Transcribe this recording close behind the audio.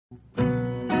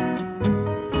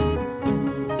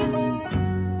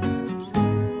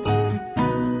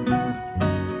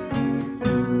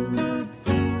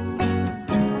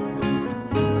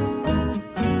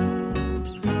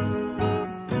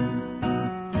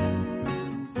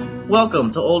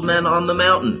Welcome to Old Men on the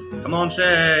Mountain. Come on,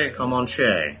 Shay. Come on,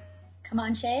 Shay. Come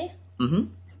on, Shay. Mm-hmm.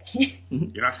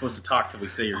 You're not supposed to talk till we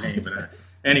say your name, but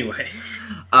anyway.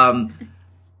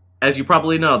 As you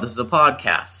probably know, this is a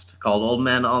podcast called Old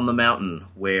Men on the Mountain,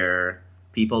 where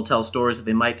people tell stories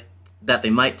that they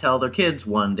might tell their kids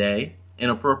one day,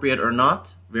 inappropriate or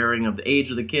not, varying of the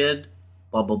age of the kid,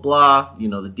 blah, blah, blah. You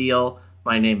know the deal.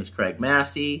 My name is Craig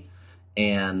Massey,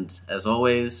 and as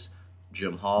always,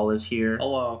 Jim Hall is here.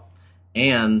 Hello.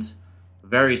 And a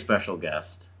very special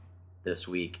guest this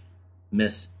week,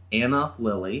 Miss Anna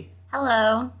Lillie.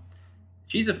 Hello.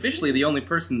 She's officially the only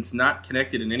person that's not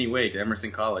connected in any way to Emerson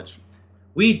College.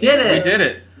 We did it! We did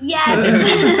it. Yes.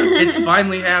 It's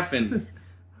finally happened.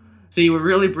 See, we're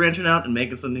really branching out and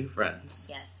making some new friends.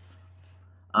 Yes.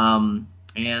 And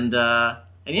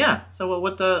yeah, so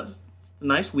what it's a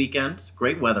nice weekend. It's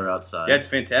great weather outside. Yeah, it's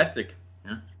fantastic.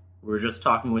 Yeah. We were just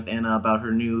talking with Anna about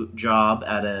her new job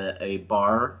at a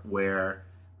bar where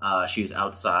she's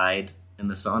outside in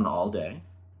the sun all day.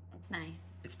 It's nice.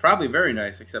 It's probably very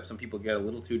nice, except some people get a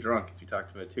little too drunk, as we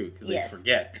talked about too, because Yes. they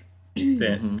forget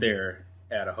that they're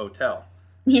at a hotel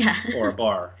Yeah. or a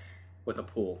bar with a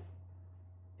pool.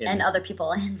 And other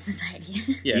people in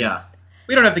society. Yeah.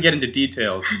 We don't have to get into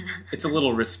details. It's a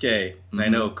little risque, and I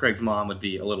know Craig's mom would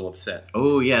be a little upset.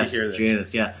 Oh, yes, to hear this.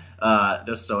 Janice, yeah.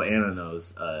 Just so Anna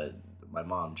knows, my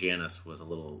mom, Janice, was a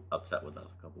little upset with us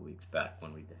a couple weeks back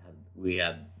when we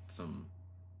had some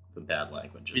bad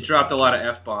language. We dropped a lot of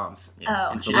F-bombs. Yeah.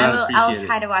 Oh, And so I that's- will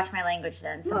try to watch my language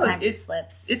then. Sometimes it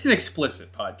slips. It's an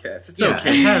explicit podcast. It's yeah, okay.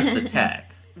 it has the tag.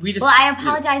 We just, Well, I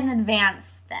apologize in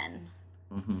advance then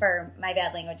for my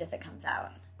bad language if it comes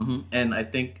out. Mm-hmm. And I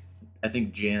think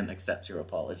Jan accepts your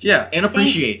apology. Yeah. And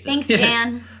appreciates Thanks, it.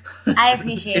 Jan. I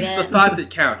appreciate It's it. the thought that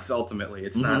counts, ultimately.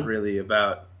 It's not really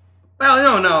about...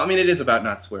 Well, no. I mean, it is about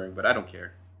not swearing, but I don't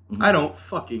care. I don't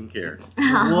fucking care.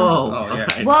 Whoa. Oh, yeah.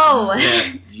 Alright. Whoa.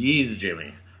 Yeah. Jeez,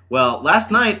 Jimmy. Well,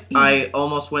 last night I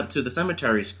almost went to the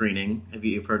cemetery screening. Have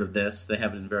you've heard of this? They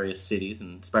have it in various cities,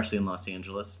 and especially in Los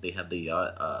Angeles. They have the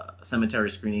cemetery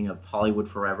screening of Hollywood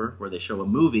Forever, where they show a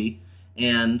movie,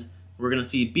 and we're going to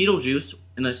see Beetlejuice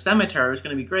in a cemetery. It's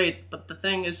going to be great, but the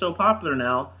thing is so popular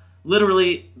now.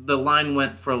 Literally, the line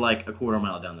went for like a quarter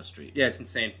mile down the street. Yeah, it's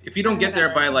insane. If you don't get there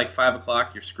by like 5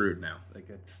 o'clock, you're screwed now. Like,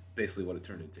 that's basically what it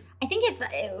turned into. I think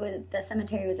the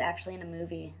cemetery was actually in a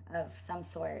movie of some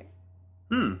sort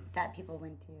that people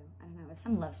went to. I don't know. It was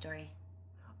some love story.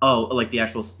 Oh, like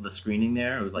the screening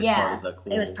there? It was like part of the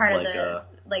cool, it was part of the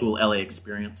cool LA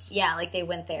experience. Yeah, like they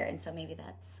went there, and so maybe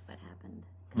that's what happened.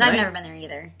 Because I've never been there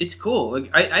either. It's cool.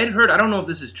 Like I'd heard, I don't know if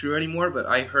this is true anymore, but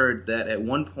I heard that at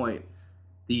one point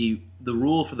the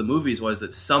rule for the movies was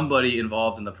that somebody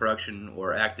involved in the production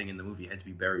or acting in the movie had to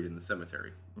be buried in the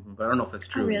cemetery. But I don't know if that's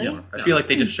true really? anymore. I feel like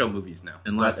they just show movies now.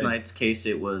 In last night's case,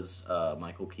 it was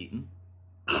Michael Keaton.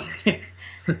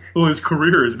 Well, his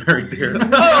career is buried there.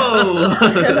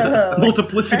 Oh!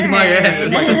 Multiplicity my ass,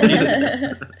 Michael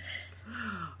Keaton.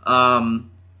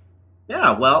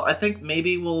 Yeah, well, I think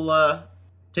maybe we'll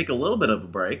take a little bit of a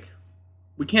break.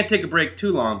 We can't take a break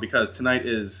too long because tonight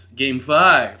is Game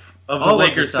 5 of the Oh,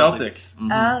 Lakers Celtics. Celtics. Mhm.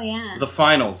 Oh, yeah. The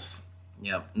finals.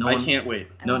 Yeah, I can't wait.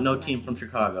 No team from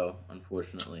Chicago,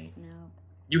 unfortunately. No.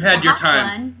 You had The your Hawks time.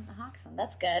 won. The Hawks won.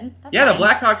 That's good. That's Yeah, the fine.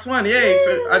 Blackhawks won. Yay.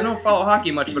 I don't follow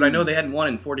hockey much, but I know they hadn't won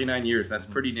in 49 years. That's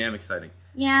pretty damn exciting.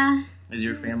 Yeah. Is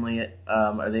your family,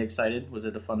 are they excited? Was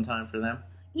it a fun time for them?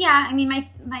 Yeah, I mean,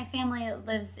 my family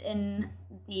lives in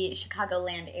the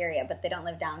Chicagoland area, but they don't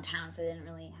live downtown, so they didn't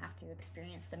really have to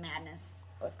experience the madness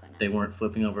that was going on. They weren't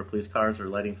flipping over police cars or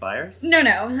lighting fires? No.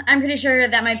 I'm pretty sure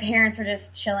that my parents were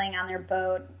just chilling on their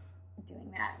boat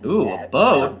doing that. Ooh, instead. a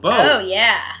boat? A boat? Oh,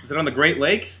 yeah. Is it on the Great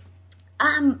Lakes?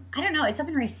 I don't know. It's up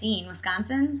in Racine,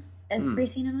 Wisconsin. Is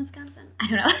Racine in Wisconsin? I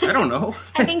don't know. I don't know.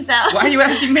 I think so. Why are you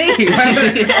asking me?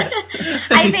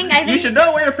 I think You should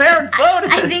know where your parents' boat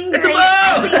is. I think It's a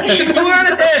boat! Who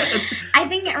wanted it? I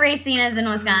think Racine is in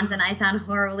Wisconsin. I sound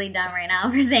horribly dumb right now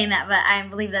for saying that, but I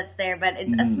believe that's there. But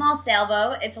it's a small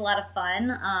sailboat. It's a lot of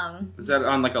fun. Is that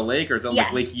on like a lake or is that Yeah.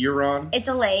 like Lake Huron? It's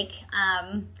a lake,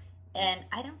 and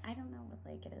I don't know what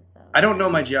lake it is though. I don't know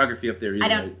my geography up there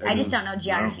either. I just don't know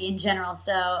geography in general.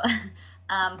 So,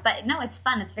 but no, it's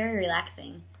fun. It's very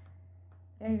relaxing.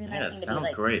 Very relaxing Yeah, it to be sounds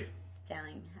like great.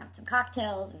 sailing, have some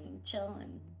cocktails and chill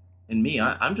And me,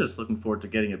 I'm just looking forward to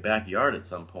getting a backyard at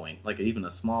some point. Like even a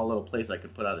small little place I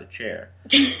could put out a chair.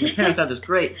 My parents have this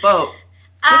great boat.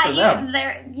 Good for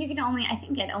them. you can only.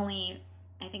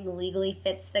 I think legally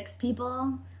fits 6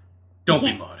 people. Don't be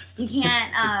can't- modest. You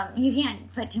can't. You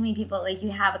can't put too many people. Like you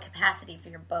have a capacity for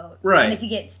your boat, Right. And if you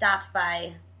get stopped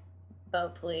by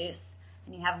boat police,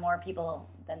 and you have more people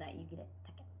than that, you get a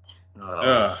ticket.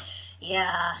 Oh,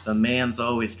 Yeah. the man's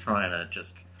always trying to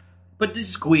just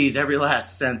squeeze every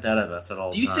last cent out of us at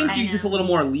all times. Do you think there's just a little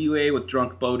more leeway with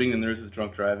drunk boating than there is with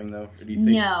drunk driving, though? Or do you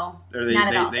think, No, or not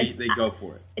at all. They go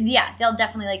for it? Yeah, they'll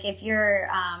definitely, like, if you're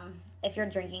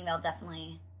drinking, they'll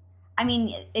definitely... I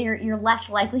mean, you're less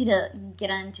likely to get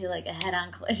into, like, a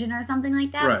head-on collision or something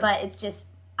like that, Right. but it's just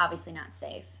obviously not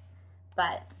safe.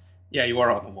 But... Yeah, you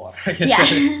are on the water, I guess.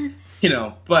 Yeah. You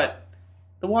know, but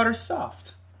the water's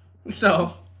soft.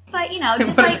 So... But, you know,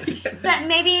 just like, so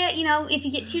maybe, you know, if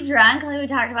you get too drunk, like we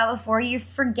talked about before, you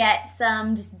forget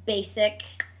some just basic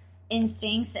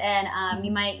instincts, and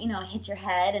you might, you know, hit your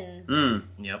head and,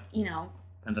 Yep. you know.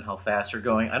 Depends on how fast you're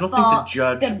going. I don't think the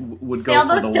judge would go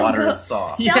for the water is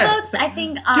soft. Sailboats, I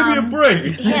think, give me a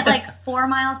break. hit like 4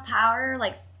 miles per hour.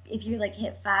 Like, if you like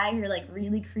hit 5, you're like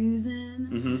really cruising.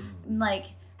 Mm-hmm. Like,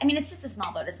 I mean, it's just a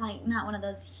small boat. It's like not one of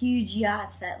those huge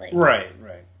yachts that, like. Right.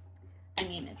 I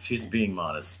mean, she's being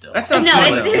modest still. That sounds no,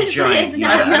 fun. it's seriously, it's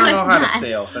not. I don't know how to not.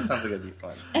 sail, so that sounds like it'd be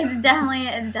fun. It's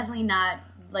definitely not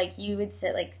like you would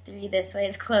sit like 3 this way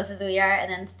as close as we are, and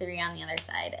then 3 on the other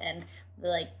side, and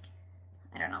like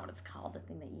I don't know what it's called, the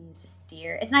thing that you use to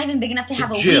steer. It's not even big enough to have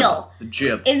a wheel. The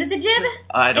jib. Is it the jib?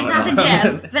 I don't know. It's not the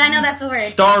jib, but I know that's the word.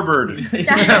 Starboard. Is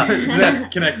that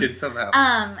connected somehow?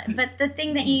 But the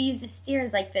thing that you use to steer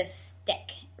is like this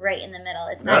stick right in the middle.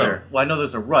 It's not. Rudder. Well, I know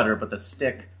there's a rudder, but the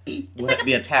stick would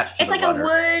be attached to the It's like rudder.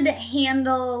 a wood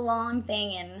handle long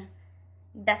thing, and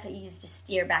that's what you use to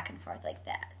steer back and forth like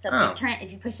that. So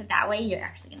if you push it that way, you're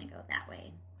actually going to go that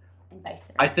way, and vice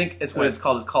versa. I think it's what it's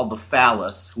called. It's called the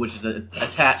phallus, which is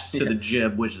attached to the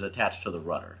jib, which is attached to the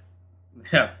rudder.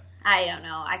 Yeah. I don't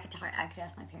know. I could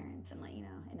ask my parents and let you know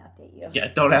and update you. Yeah,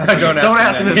 don't ask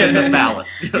him if it's a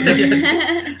phallus.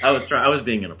 I was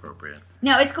being inappropriate.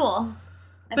 No, it's cool.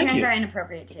 My Thank parents you. are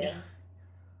inappropriate too.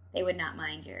 They would not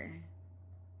mind your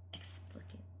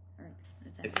explicit.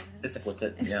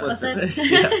 Explicit. Explicit.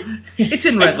 Yeah. It's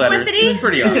in red letters. Explicity? It's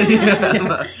pretty obvious.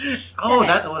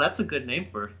 That's a good name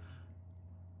for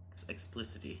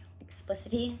explicity.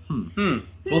 Explicity?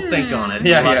 We'll think on it.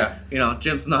 Yeah, But, yeah. You know,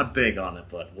 Jim's not big on it,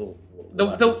 but we'll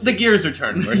The gears are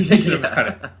turning. We're thinking about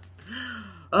it.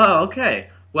 Oh, okay.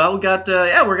 Well, we got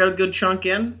a good chunk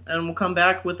in, and we'll come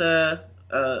back with a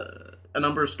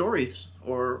number of stories,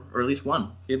 or at least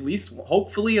one.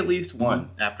 Hopefully at least one.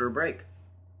 After a break.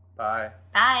 Bye.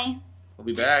 Bye. We'll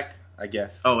be back, I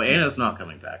guess. Oh, Anna's not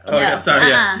coming back. Oh, yeah, sorry,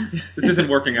 yeah. This isn't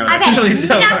working out, Okay, actually.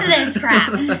 So enough of this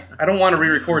crap. I don't want to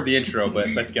re-record the intro, but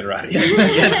let's get her out of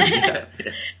here.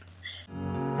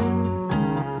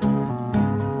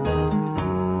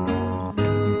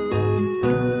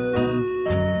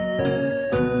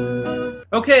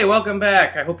 Okay, welcome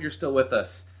back. I hope you're still with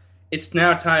us. It's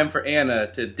now time for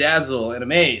Anna to dazzle and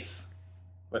amaze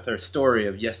with her story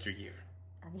of yesteryear.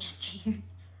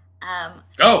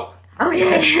 Go!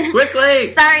 Okay. Quickly!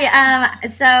 Sorry,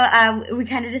 so we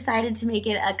kind of decided to make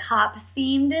it a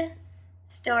cop-themed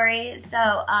story. So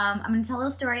I'm going to tell a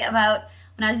little story about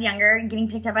when I was younger, getting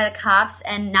picked up by the cops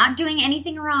and not doing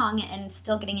anything wrong and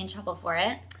still getting in trouble for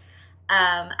it.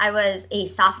 I was a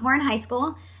sophomore in high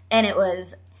school, and it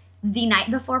was the night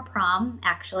before prom,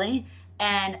 actually.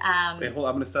 And Wait, hold on,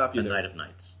 I'm going to stop you The there. night of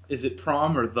nights. Is it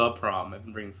prom or the prom? I've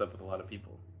been bringing this up with a lot of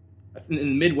people. In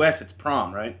the Midwest, it's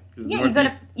prom, right? 'Cause yeah,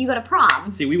 Northeast- you go to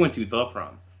prom. See, we went to the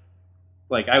prom.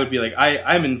 Like, I would be like,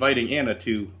 I'm inviting Anna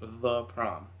to the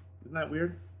prom. Isn't that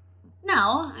weird?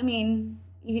 No, I mean,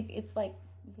 it's like,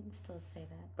 you can still say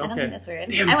that. I don't Okay. think that's weird.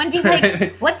 Damn I wouldn't be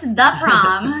like, what's the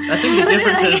prom? I think the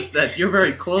difference is that you're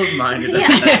very closed-minded Yeah.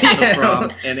 at the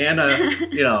prom, and Anna,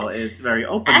 is very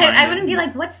open-minded. I wouldn't be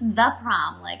like, what's the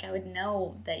prom? Like, I would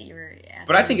know that you were asking.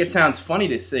 But I think it sounds funny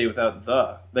to say without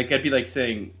the. Like, I'd be like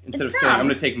saying, instead of It's saying, prom. I'm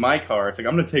going to take my car, it's like,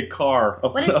 I'm going to take car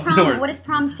up, What is up prom? north. What does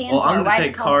prom stand Well, for? I'm going Why to is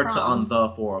take it called car to prom? on the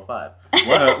 405.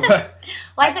 What?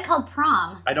 Why is it called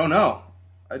prom? I don't know.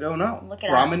 Look it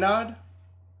up. Promenade?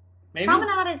 Maybe?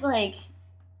 Promenade is like,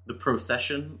 The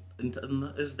procession,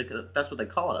 that's what they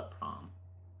call it at prom.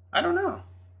 I don't know.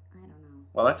 I don't know.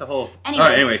 Well, that's a whole... Anyways. All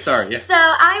right, anyway, sorry. Yeah. So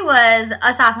I was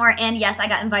a sophomore, and yes, I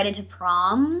got invited to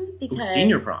prom because Ooh,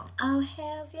 senior prom. Oh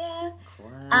hells yeah!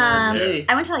 Classy.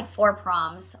 I went to like 4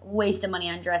 proms. Waste of money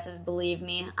on dresses, believe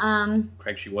me.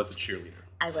 Craig, she was a cheerleader.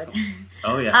 I was.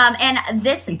 Oh, yes. And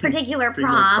this particular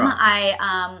Premier prom, prom.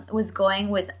 I was going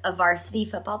with a varsity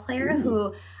football player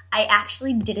who I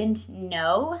actually didn't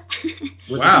know.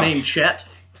 Was Wow. his name Chet?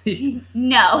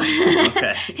 No.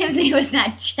 Okay. His name was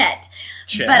not Chet.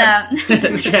 Chad?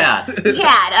 But, Chad.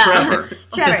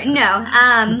 Trevor.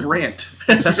 No. Grant.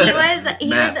 He was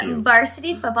Matthew. a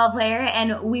varsity football player,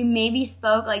 and we maybe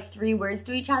spoke like 3 words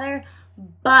to each other,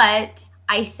 but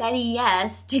I said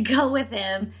yes to go with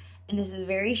him, and this is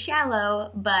very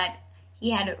shallow, but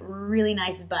he had a really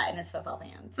nice butt in his football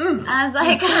pants. I was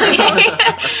like,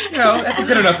 okay. That's a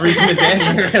good enough reason as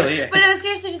any, really. But it was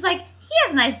seriously just like, he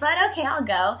has a nice butt. Okay, I'll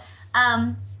go.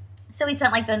 So we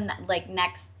spent the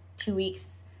next 2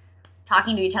 weeks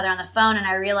talking to each other on the phone, and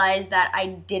I realized that I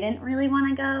didn't really want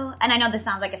to go. And I know this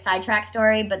sounds like a sidetrack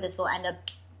story, but this will end up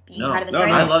being part of the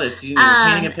story. I love it. You're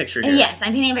painting a picture here. Yes,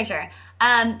 I'm painting a picture.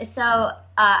 So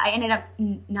I ended up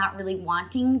not really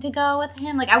wanting to go with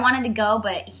him. Like, I wanted to go,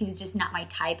 but he was just not my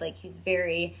type. Like, he was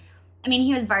he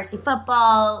was varsity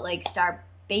football, like, star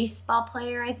baseball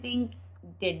player, I think.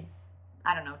 Did,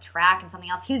 I don't know, track and something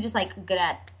else. He was just, like, good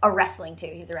at wrestling,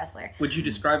 too. He's a wrestler. Would you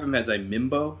describe him as a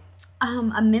mimbo?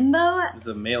 A mimbo? As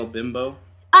a male bimbo?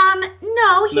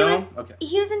 No, he was Okay.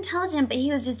 he was intelligent, but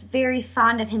he was just very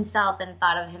fond of himself and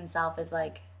thought of himself as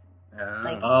like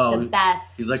the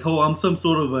best. He's like, oh, I'm some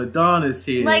sort of Adonis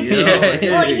here. Like, you know?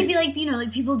 well, he'd be like,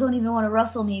 like people don't even want to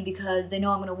wrestle me because they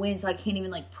know I'm going to win, so I can't even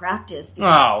like practice. Oh,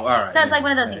 all right. So it's like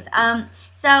one of those things.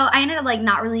 So I ended up like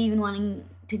not really even wanting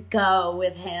to go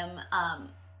with him.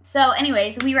 So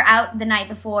anyways, we were out the night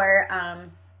before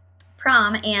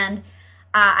prom, and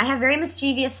I have very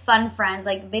mischievous, fun friends.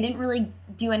 Like, they didn't really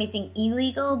do anything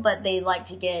illegal, but they like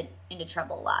to get into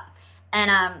trouble a lot.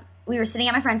 And we were sitting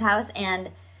at my friend's house,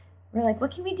 and we're like,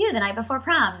 what can we do the night before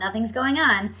prom? Nothing's going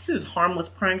on. Just harmless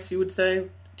pranks, you would say?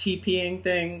 TPing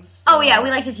things? Oh, yeah, we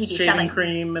like to TP. Shaving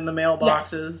cream in the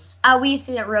mailboxes? Yes. We used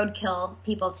to roadkill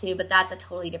people, too, but that's a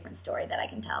totally different story that I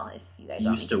can tell if you guys You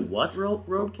want used me to what?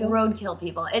 Roadkill? Roadkill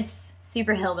people. It's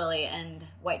super hillbilly and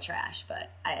white trash, but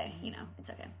it's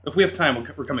okay. If we have time,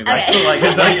 we're coming back. Okay.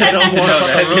 I don't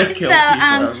want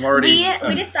to So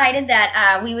we decided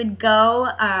that we would go.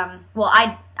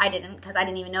 I didn't, because I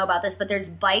didn't even know about this. But there's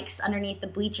bikes underneath the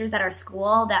bleachers at our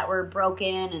school that were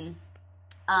broken,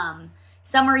 and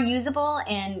some were usable.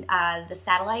 And the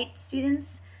satellite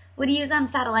students would use them.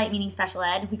 Satellite meaning special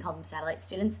ed. We called them satellite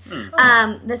students.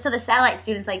 So the satellite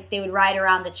students, like, they would ride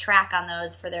around the track on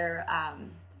those for their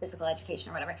physical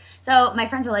education or whatever. So my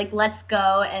friends were like, let's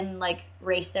go and like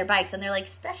race their bikes, and they're like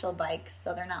special bikes,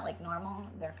 so they're not like normal.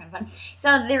 They're kind of fun.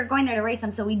 So they were going there to race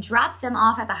them. So we dropped them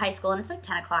off at the high school, and it's like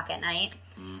 10 o'clock at night.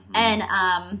 Mm-hmm.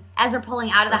 And as we're pulling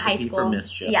out of the high school, for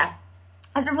mischief. Yeah,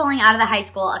 as we're pulling out of the high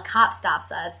school, a cop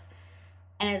stops us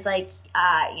and is like,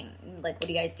 like, what are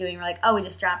you guys doing? We're like, oh, we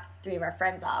just dropped 3 of our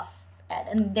friends off,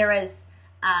 and there was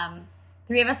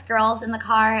 3 of us girls in the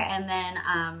car, and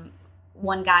then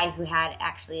one guy who had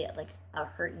actually like a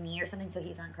hurt knee or something, so he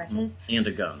was on crutches. And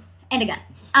a gun.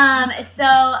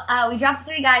 So we dropped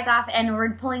the 3 guys off, and we're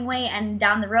pulling away, and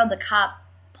down the road the cop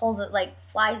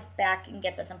flies back and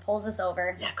gets us and pulls us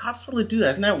over. Yeah, cops totally do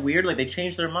that. Isn't that weird? Like, they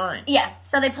change their mind. Yeah,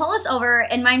 so they pull us over,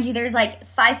 and mind you, there's like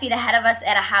 5 feet ahead of us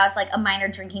at a house, like a minor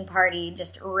drinking party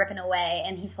just ripping away,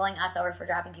 and he's pulling us over for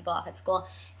dropping people off at school.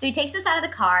 So he takes us out of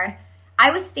the car. I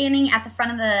was standing at the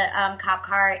front of the cop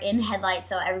car in headlights,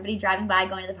 so everybody driving by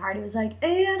going to the party was like,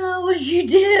 Anna, what'd you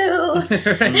do?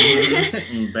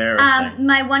 Embarrassing.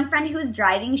 My one friend who was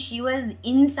driving, she was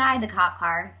inside the cop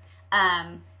car.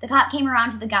 The cop came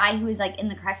around to the guy who was like in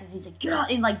the crutches. He's like, get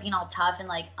out, and like being all tough and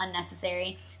like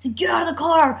unnecessary. He's like, get out of the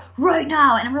car right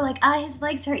now. And we're like, his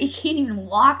legs hurt. He can't even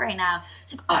walk right now.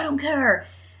 He's like, I don't care.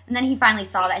 And then he finally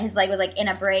saw that his leg was like in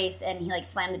a brace, and he like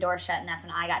slammed the door shut, and that's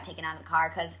when I got taken out of the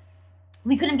car because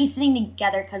we couldn't be sitting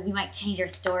together because we might change our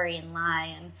story and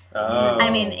lie. And I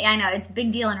mean, I know it's a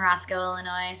big deal in Roscoe,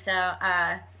 Illinois. So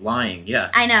lying, yeah,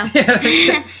 I know.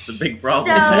 It's a big problem.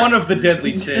 So- It's one of the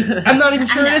deadly sins. I'm not even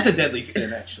sure it is a deadly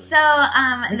sin, actually. So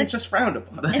I think it's just frowned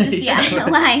upon. it's just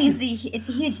lying. It's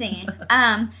a huge thing.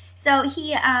 So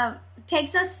he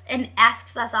takes us and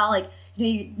asks us all like,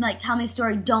 you like, tell me a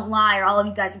story. Don't lie, or all of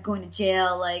you guys are going to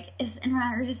jail. Like, and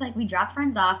we're just like, we drop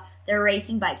friends off. They're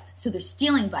racing bikes, so they're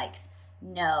stealing bikes.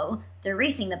 No, they're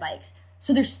racing the bikes.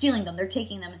 So they're stealing them. They're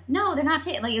taking them. No, they're not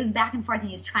taking. Like, it was back and forth, and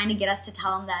he was trying to get us to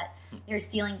tell him that they're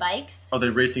stealing bikes. Are they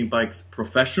racing bikes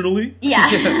professionally?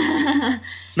 Yeah.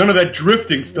 None of that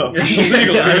drifting stuff. It's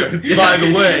illegal, by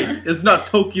the way. It's not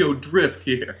Tokyo Drift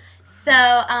here. So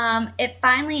it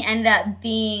finally ended up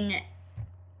being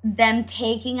them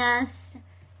taking us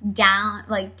down,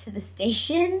 like, to the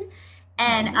station.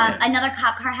 And another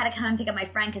cop car had to come and pick up my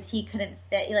friend because he couldn't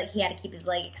fit. Like, he had to keep his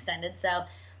leg extended. So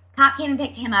cop came and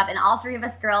picked him up, and all 3 of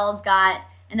us girls got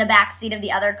in the back seat of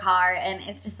the other car. And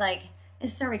it's just like,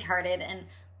 it's so retarded. And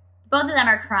both of them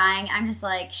are crying. I'm just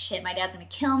like, shit, my dad's gonna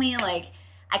kill me. Like,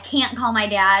 I can't call my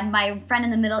dad. My friend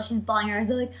in the middle, she's bawling her eyes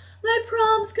like, my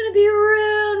prom's gonna be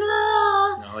ruined.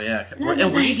 Ah. Oh, yeah. And were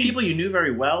these people you knew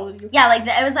very well? Yeah, like,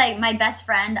 it was like my best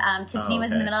friend, Tiffany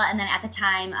was in the middle, and then at the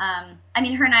time, I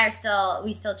mean, her and I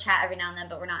we still chat every now and then,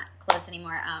 but we're not close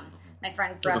anymore. My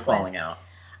friend Brooke was a falling out.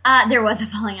 There was a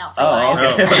falling out for a while.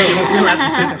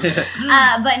 Okay.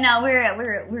 But no,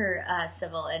 we're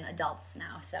civil and adults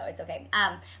now, so it's okay.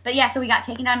 But yeah, so we got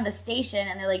taken down to the station,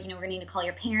 and they're like, we're gonna need to call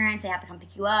your parents. They have to come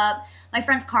pick you up. My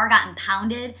friend's car got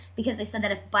impounded because they said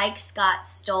that if bikes got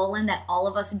stolen, that all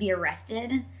of us would be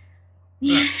arrested.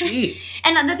 Jeez.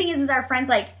 And the thing is our friends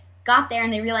like got there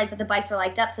and they realized that the bikes were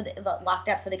locked up, so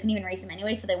they couldn't even race them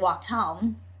anyway. So they walked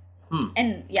home.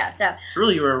 And yeah, so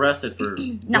really, you were arrested for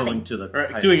going to the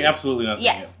doing school. absolutely nothing.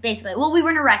 Yes, basically. Well, we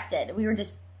weren't arrested. We were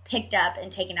just picked up and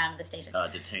taken down to the station.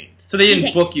 Detained. So they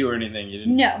didn't book you or anything. You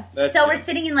didn't. No. That's so good. we're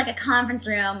sitting in like a conference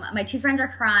room. My two friends are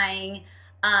crying.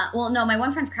 Well, no, my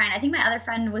one friend's crying. I think my other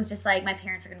friend was just like, my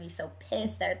parents are going to be so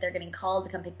pissed that they're getting called to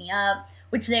come pick me up,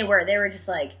 which they were. They were just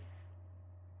like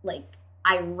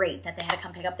irate that they had to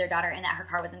come pick up their daughter and that her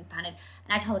car was impounded.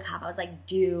 And I told the cop, I was like,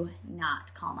 do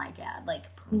not call my dad.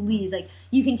 Like, please, like,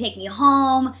 you can take me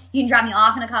home. You can drop me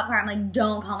off in a cop car. I'm like,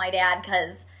 don't call my dad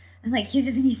because I'm like, he's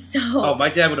just going to be so Oh, my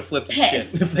dad would have flipped his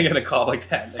pissed. shit if they got a call like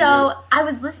that. So I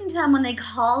was listening to them when they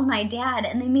called my dad,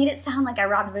 and they made it sound like I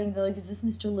robbed a bank. They're like, is this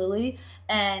Mr. Lillie?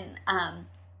 And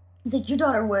it's like, your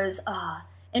daughter was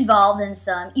involved in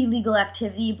some illegal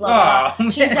activity, blah, blah, blah.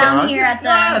 She's down here at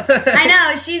the... I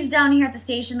know, she's down here at the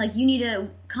station. Like, you need to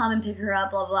come and pick her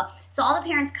up, blah, blah, blah. So all the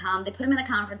parents come. They put them in a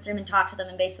conference room and talked to them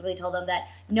and basically told them that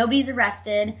nobody's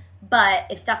arrested, but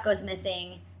if stuff goes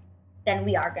missing, then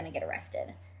we are going to get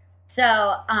arrested. So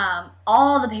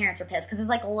all the parents were pissed because it was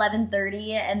like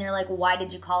 11:30, and they're like, "Why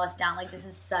did you call us down? Like, this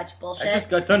is such bullshit." I just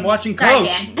got done watching Sorry,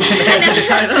 Coach.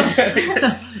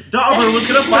 Dan. Dauber was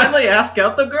gonna finally ask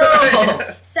out the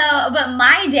girl. So, but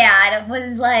my dad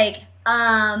was like,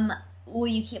 "Will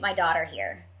you keep my daughter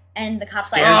here?" And the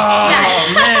cop's like,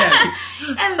 man.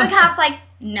 And the cop's like,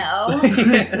 no.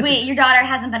 Wait, your daughter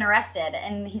hasn't been arrested.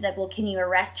 And he's like, well, can you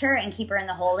arrest her and keep her in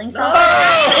the holding cell?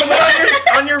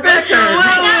 On your record.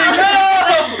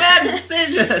 No, bad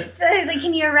decision. So he's like,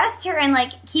 can you arrest her and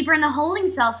like keep her in the holding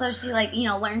cell so she like,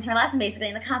 learns her lesson basically.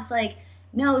 And the cop's like,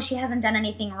 no, she hasn't done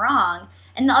anything wrong.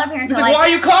 And the other parents are like, why are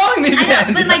you calling me I then?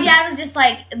 know, but my dad was just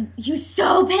like, he was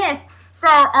so pissed. So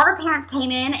all the parents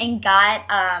came in and got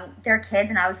their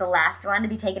kids, and I was the last one to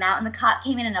be taken out. And the cop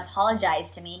came in and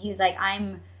apologized to me. He was like,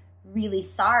 I'm really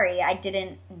sorry. I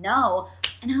didn't know.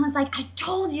 And I was like, I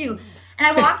told you. And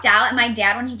I walked out, and my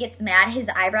dad, when he gets mad, his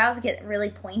eyebrows get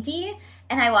really pointy.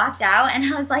 And I walked out,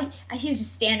 and I was like, he was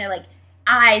just standing there like,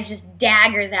 eyes just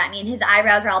daggers at me, and his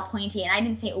eyebrows were all pointy. And I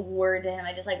didn't say a word to him.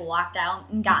 I just like walked out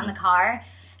and got in the car.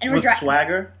 And with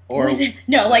swagger, or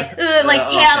no, like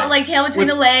tail between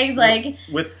the legs, like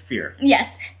with fear.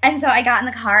 Yes. And so I got in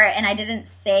the car and I didn't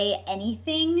say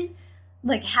anything.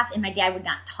 Like and my dad would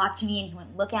not talk to me and he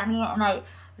wouldn't look at me. And I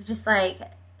was just like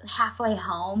halfway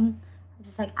home,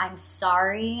 just like, I'm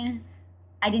sorry,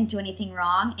 I didn't do anything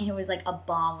wrong. And it was like a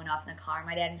bomb went off in the car.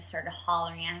 My dad just started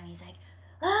hollering at him. He's like,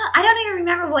 I don't even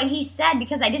remember what he said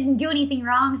because I didn't do anything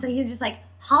wrong. So he was just like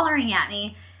hollering at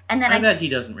me. And then I bet he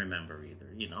doesn't remember either.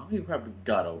 He probably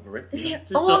got over it.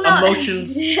 No.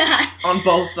 Emotions on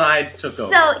both sides took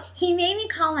over. So he made me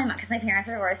call my mom, because my parents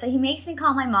are divorced. So he makes me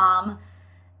call my mom,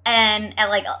 and at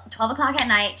like 12 o'clock at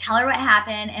night, tell her what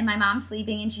happened, and my mom's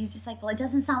sleeping, and she's just like, well, it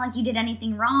doesn't sound like you did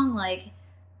anything wrong. Like,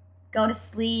 go to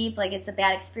sleep. Like, it's a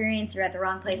bad experience. You're at the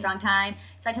wrong place, wrong time.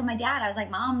 So I told my dad, I was like,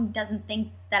 Mom doesn't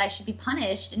think that I should be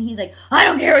punished. And he's like, I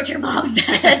don't care what your mom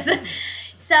says.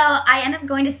 So I end up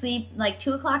going to sleep like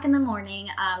 2 o'clock in the morning.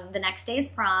 The next day's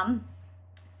prom.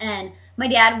 And my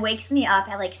dad wakes me up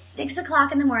at like 6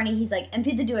 o'clock in the morning. He's like,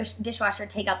 empty the dishwasher,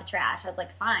 take out the trash. I was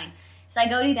like, fine. So I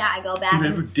go do that. I go back. You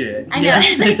never did. I know.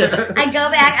 Yeah. I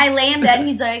go back. I lay in bed.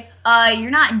 He's like,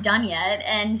 you're not done yet.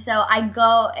 And so I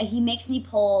go. He makes me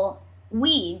pull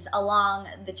weeds along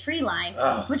the tree line,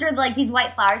 which are like these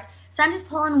white flowers. So I'm just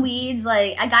pulling weeds.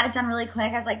 Like, I got it done really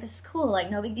quick. I was like, this is cool. Like,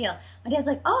 no big deal. My dad's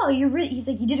like, oh, he's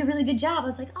like, you did a really good job. I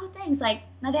was like, oh, thanks. Like,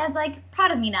 my dad's like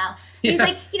proud of me now. He's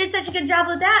like, you did such a good job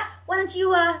with that. Why don't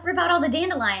you rip out all the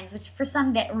dandelions? Which for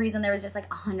some reason there was just like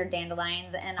 100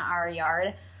 dandelions in our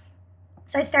yard.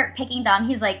 So I start picking them.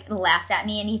 He's like, laughs at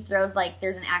me, and he throws like,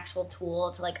 there's an actual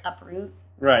tool to like uproot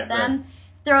them. Right.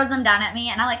 throws them down at me,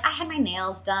 and I had my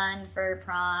nails done for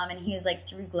prom, and he was like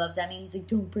threw gloves at me, and he's like,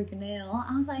 don't break a nail.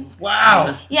 I was like,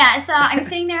 Wow. yeah, so I'm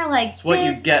sitting there like, It's what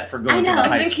you get for going to the I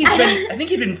high I school. think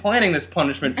he'd been planning this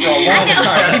punishment for a long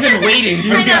time. He'd been waiting for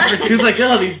the opportunity. He was like,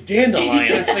 oh, these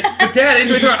dandelions. It's like, but Dad,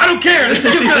 I don't care. This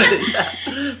is too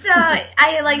good. So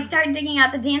I like started digging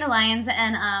out the dandelions,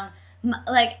 and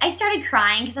I started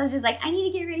crying because I was just like, I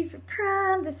need to get ready for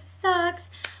prom. This sucks.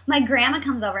 My grandma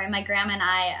comes over, and my grandma and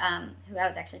I, who I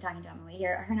was actually talking to on my way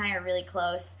here, her and I are really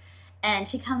close. And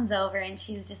she comes over, and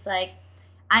she's just like,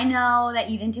 I know that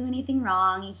you didn't do anything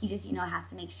wrong. He just, has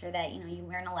to make sure that, you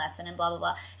learn a lesson and blah, blah,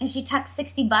 blah. And she tucked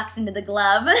 $60 into the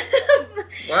glove.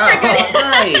 Wow.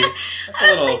 Nice. That's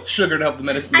a little sugar to help the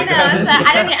medicine I go know. down. So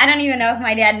I don't even know if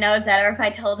my dad knows that or if I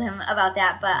told him about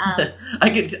that. But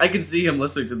I can see him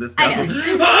listening to this. I know.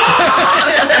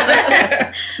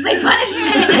 My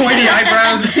punishment. Pointy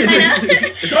eyebrows.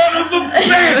 Son of a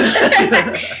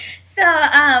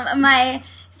bitch!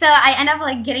 So I end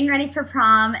up getting ready for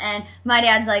prom, and my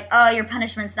dad's like, "Oh, your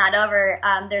punishment's not over.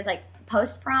 There's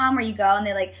post prom where you go and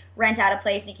they rent out a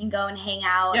place and you can go and hang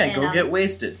out. Yeah, and, go get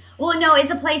wasted. Well, no,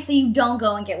 it's a place so you don't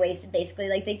go and get wasted. Basically,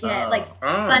 they get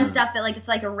fun stuff that it's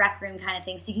like a rec room kind of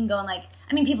thing. So you can go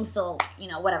and people still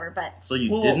whatever. But so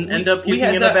you didn't end up we puking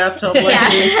had in that- a bathtub like yeah.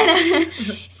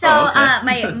 me? So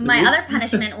my other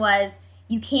punishment was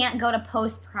you can't go to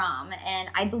post prom, and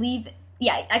I believe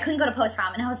I couldn't go to post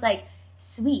prom, and I was like,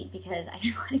 sweet, because I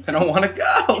didn't want to go. I don't want to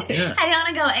go. Yeah. I didn't want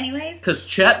to go anyways. Because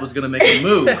Chet was going to make a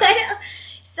move. I know.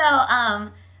 So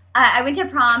I went to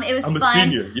prom. It was I'm fun. a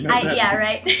senior. You know that. Yeah,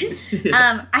 right.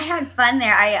 I had fun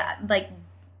there. I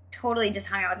totally just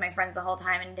hung out with my friends the whole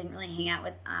time and didn't really hang out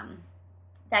with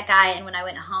that guy. And when I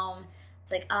went home,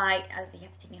 it's like, I was like, you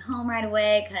have to take me home right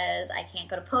away because I can't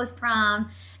go to post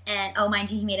prom. And mind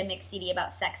you, he made a mixed CD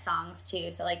about sex songs too.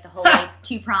 So the whole way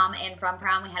to prom and from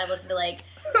prom, we had to listen to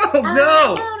Oh I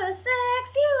no! wanna sex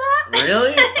you up.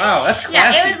 Really? Wow, that's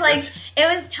classy. Yeah,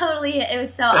 it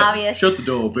was so obvious. Shut the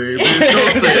door, baby.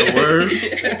 Don't say a word.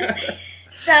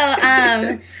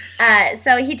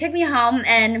 So he took me home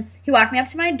and he walked me up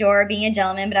to my door being a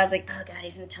gentleman, but I was like, oh god,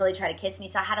 he's gonna totally try to kiss me.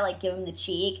 So I had to give him the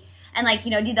cheek and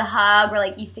do the hug where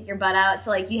you stick your butt out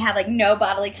so you have no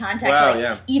bodily contact Wow, to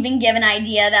yeah. even give an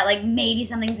idea that maybe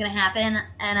something's gonna happen.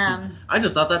 And I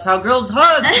just thought that's how girls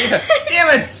hug.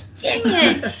 Damn it! dang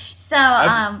it. So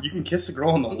You can kiss a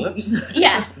girl on the lips.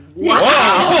 yeah. Whoa!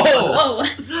 Whoa.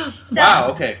 So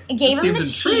Wow. Okay. I gave That him the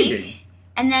seems cheek. intriguing.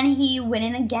 And then he went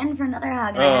in again for another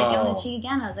hug, and I had to give him the Oh. cheek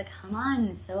again. I was like, come on,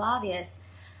 it's so obvious.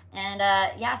 And,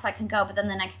 so I couldn't go. But then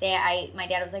the next day, my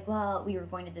dad was like, well, we were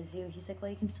going to the zoo. He's like, well,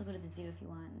 you can still go to the zoo if you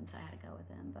want. And so I had to go with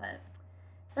him. But,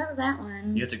 so that was that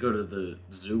one. You have to go to the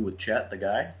zoo with Chet, the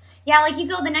guy? Yeah, you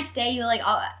go the next day, you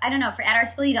I don't know, at our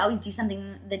school, you'd always do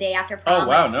something the day after prom. Oh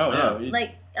wow, no,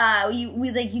 yeah.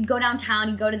 You'd go downtown,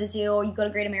 you'd go to the zoo, or you'd go to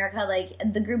Great America,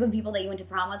 the group of people that you went to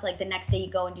prom with, the next day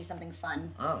you go and do something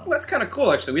fun. Oh. Well, that's kind of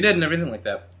cool, actually. We didn't everything like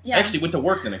that. Yeah. I actually went to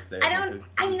work the next day. I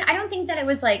don't think that it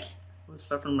was I was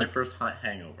suffering my first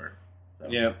hangover. So.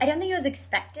 Yeah. I don't think it was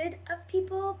expected of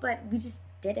people, but we just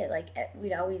did it.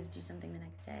 We'd always do something the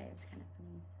next day. It was kind of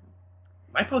funny.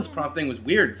 My post-prom thing was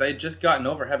weird because I had just gotten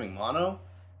over having mono.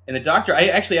 And I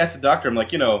actually asked the doctor, I'm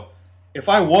like, if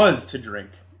I was to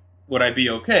drink, would I be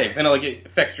okay? Because I know it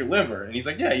affects your liver. And he's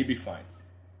like, yeah, you'd be fine.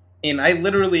 And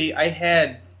I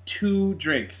had 2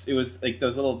 drinks. It was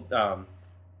those little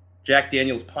Jack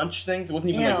Daniels punch things. It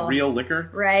wasn't even Ew. real liquor.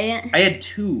 Right? I had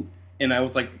 2. And I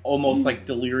was almost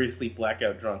deliriously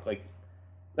blackout drunk.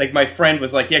 My friend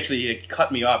was he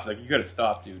cut me off. He's like, you gotta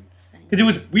stop, dude. Because it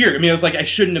was weird. I mean, I was I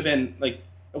shouldn't have been, I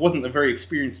wasn't a very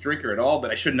experienced drinker at all, but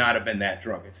I should not have been that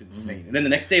drunk. It's insane. And then the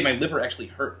next day, my liver actually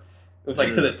hurt. It was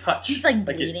to the touch. It's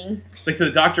bleeding. So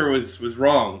the doctor was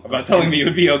wrong about telling me it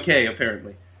would be okay,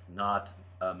 apparently. Not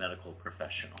a medical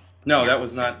professional. No, that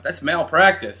was not. That's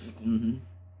malpractice. Mm-hmm.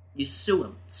 You sue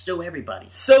him. Sue everybody.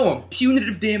 So,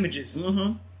 punitive damages.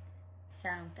 Mm-hmm. So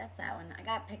that's that one. I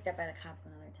got picked up by the cops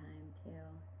another time too.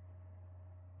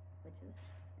 Which is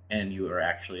And you were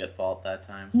actually at fault that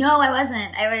time? no, I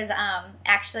wasn't. I was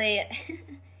actually.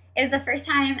 It was the first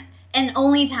time and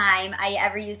only time I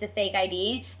ever used a fake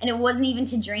ID, and it wasn't even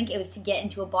to drink. It was to get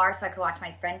into a bar so I could watch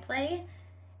my friend play,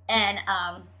 and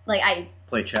I.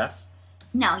 Play chess?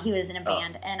 No, he was in a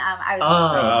band, and I was.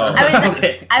 Oh. I was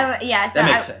okay. Yeah, so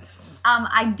That makes sense.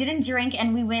 I didn't drink,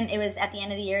 and we went. It was at the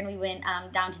end of the year, and we went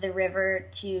down to the river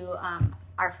to.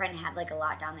 Our friend had a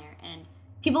lot down there, and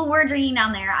people were drinking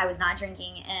down there. I was not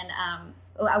drinking, and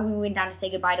we went down to say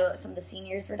goodbye to some of the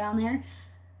seniors were down there,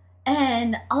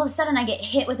 And all of a sudden, I get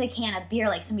hit with a can of beer,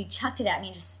 like somebody chucked it at me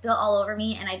and just spilled all over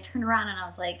me. And I turned around and I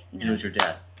was like, It was your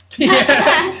dad.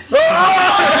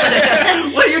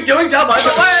 What are you doing down by the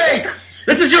lake?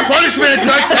 This is your punishment. It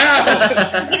starts now.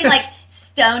 just getting like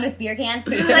stoned with beer cans.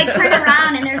 So I turn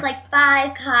around and there's like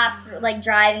 5 cops like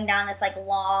driving down this like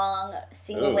long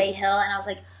single way hill, and I was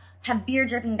like, have beer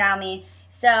dripping down me.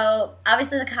 So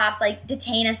obviously the cops like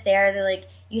detain us there. They're like,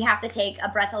 you have to take a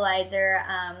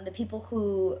breathalyzer. The people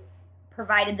who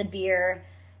provided the beer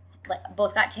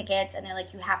both got tickets, and they're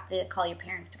like, you have to call your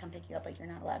parents to come pick you up. Like, you're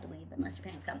not allowed to leave unless your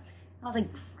parents come. I was like,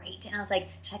 great. And I was like,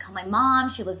 should I call my mom?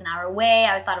 She lives an hour away.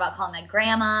 I thought about calling my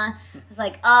grandma. I was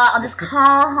like, I'll just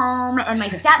call home. And my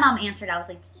stepmom answered. I was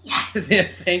like, yes. Yeah,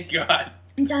 thank God.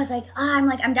 And so I was like,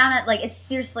 I'm down at, like, it's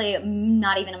seriously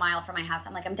not even a mile from my house.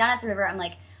 I'm like, I'm down at the river. I'm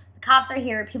like, the cops are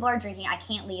here. People are drinking. I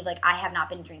can't leave. Like, I have not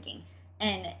been drinking.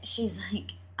 And she's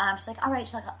like, all right.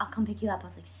 She's like, I'll come pick you up. I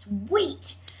was like,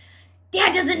 sweet.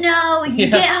 Dad doesn't know. You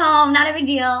get home. Not a big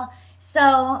deal.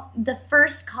 So the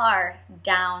first car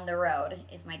down the road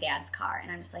is my dad's car.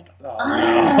 And I'm just like,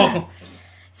 oh.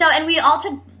 So, and we all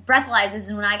took breathalyzers.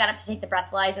 And when I got up to take the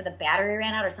breathalyzer, the battery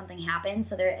ran out or something happened.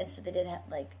 So they did have,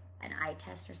 like, an eye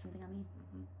test or something on me.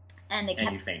 And they kept...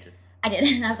 And you fainted. I did.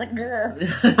 And I was like,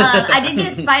 ugh. I did get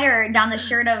a spider down the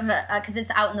shirt of, because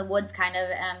it's out in the woods kind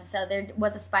of. So there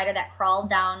was a spider that crawled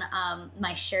down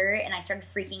my shirt, and I started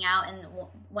freaking out. And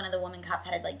one of the woman cops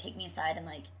had to like take me aside and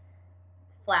like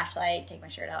flashlight, take my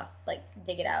shirt off, like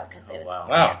dig it out because it was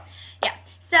wow. Yeah.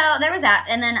 So there was that,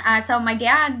 and then so my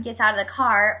dad gets out of the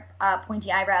car,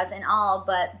 pointy eyebrows and all.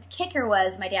 But the kicker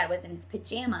was my dad was in his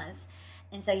pajamas,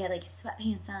 and so he had like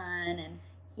sweatpants on and.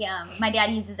 Yeah, my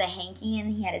dad uses a hanky, and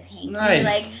he had his hanky.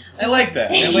 Nice. Like, I like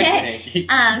that. I like the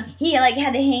hanky. He like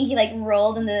had the hanky like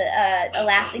rolled in the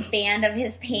elastic band of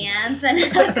his pants, and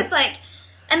I was just like,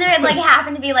 and there like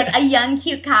happened to be like a young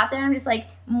cute cop there. I'm just like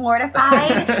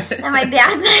mortified that my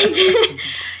dad's like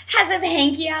has his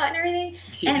hanky out and everything.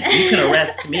 And you can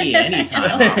arrest me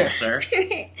anytime, officer.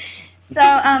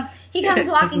 So he comes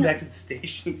Take walking him back to the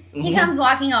station. He comes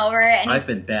walking over, and I've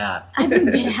been bad. I've been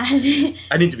bad.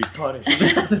 I need to be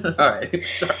punished. All right,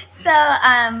 sorry. So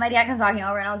my dad comes walking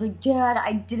over, and I was like, Dad,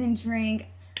 I didn't drink.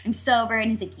 I'm sober.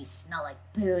 And he's like, you smell like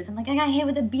booze. I'm like, I got hit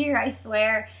with a beer, I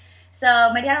swear. So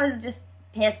my dad was just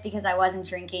pissed because I wasn't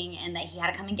drinking and that he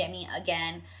had to come and get me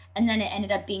again. And then it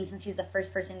ended up being, since he was the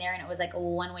first person there and it was like a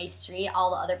one-way street,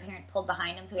 all the other parents pulled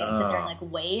behind him, so we had to sit there and like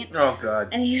wait. Oh, God.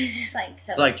 And he was just like, so.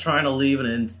 It's like trying to leave in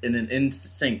an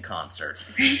NSYNC concert.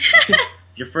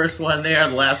 Your first one there,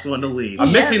 the last one to leave.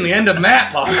 I'm missing the end of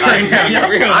Matlock right now.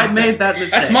 I made that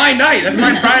mistake. That's my night. That's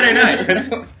my Friday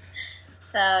night.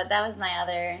 So that was my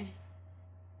other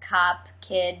cop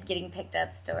kid getting picked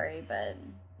up story, but...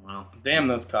 Well, damn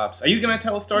those cops. Are you going to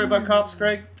tell a story about cops,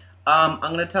 Greg? I'm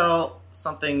going to tell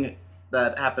something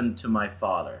that happened to my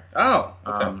father. Oh,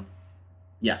 okay.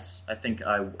 Yes, I think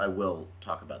I will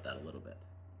talk about that a little bit.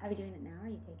 Are we doing it now, or are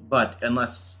you taking it?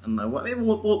 But maybe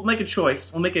we'll make a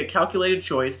choice. We'll make a calculated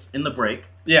choice in the break.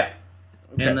 Yeah.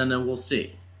 Okay. And then we'll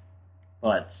see.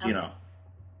 But, you know,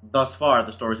 thus far,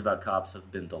 the stories about cops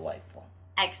have been delightful.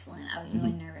 Excellent. I was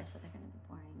really nervous that they're going to be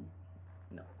boring.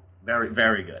 No. Very,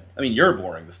 very good. I mean, you're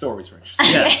boring. The stories were interesting.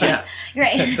 Yeah.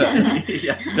 Great.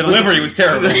 Yeah. The delivery was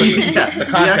terrible. The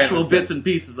content actual was bits good. and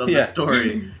pieces of the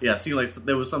story. Yeah, seemed like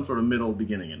there was some sort of middle,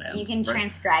 beginning, and end. You can right?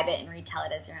 transcribe it and retell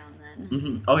it as your own then.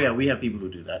 Mm-hmm. Oh, yeah, we have people who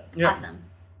do that. Yeah. Awesome.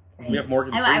 Great. We have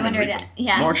Morgan Freeman. I wondered,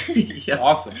 yeah. It's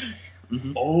awesome.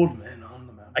 Mm-hmm. Old men on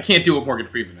the mountain. I can't do it with Morgan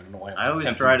Freeman. I don't know why. I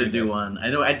always try to do one. I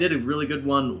know I did a really good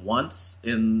one once,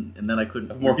 and then I couldn't.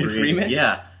 Of Morgan Freeman?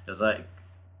 Yeah, because I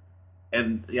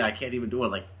can't even do it.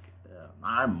 Like,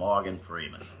 I'm Morgan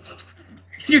Freeman.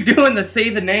 You're doing the say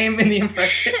the name in the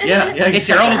impression. Yeah, It's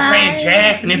your old friend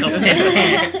Jack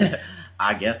Nicholson.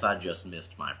 I guess I just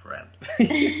missed my friend.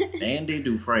 Andy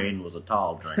Dufresne was a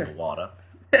tall drink of water.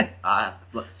 I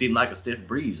seemed like a stiff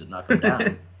breeze that knocked him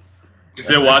down.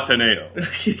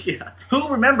 Ziwataneo. Yeah. Who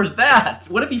remembers that?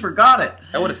 What if he forgot it?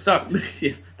 That would have sucked.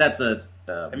 Yeah. That's a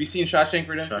Have you seen Shawshank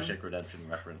Redemption? Shawshank Redemption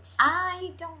reference.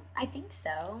 I think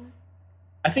so.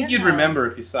 I think I you'd don't know. remember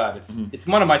if you saw it. It's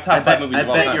one of my top 5 movies I of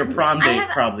all bet time. your prom I date have-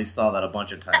 probably saw that a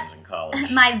bunch of times in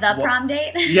college. My prom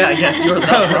date? Yeah, yes, you're the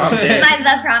prom date.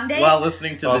 My prom date? While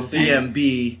listening to the Oh, see.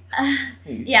 DMB.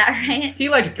 Yeah, right? He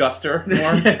liked Guster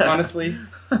more, honestly.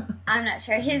 I'm not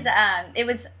sure.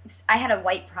 I had a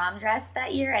white prom dress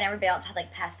that year, and everybody else had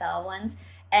like pastel ones.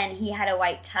 And he had a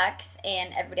white tux,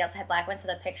 and everybody else had black ones. So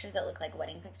the pictures that looked like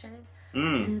wedding pictures.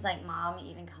 And he was like, Mom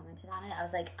even commented on it. I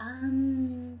was like,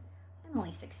 I'm I'm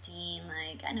only 16.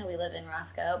 Like, I know we live in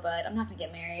Roscoe, but I'm not going to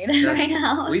get married right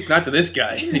now. At least not to this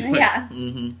guy. Yeah.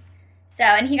 Mm-hmm. So,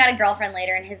 and he got a girlfriend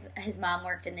later, and his mom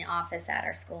worked in the office at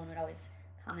our school and would always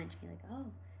comment to me, like, oh,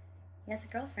 he has a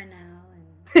girlfriend now.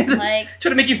 And like,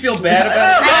 trying to make you feel bad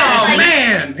about it. Oh, Like,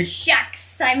 man!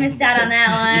 Shucks, I missed out on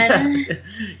that one.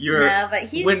 Your No, but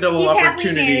he's window of happily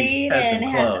opportunity married has and been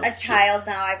has closed. a child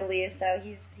now, I believe. So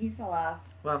he's well off.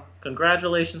 Well,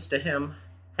 congratulations to him.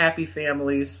 Happy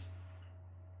families.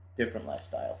 Different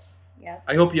lifestyles. Yep.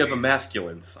 I hope you have a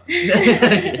masculine son.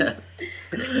 Yes.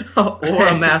 Or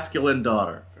a masculine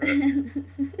daughter.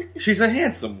 She's a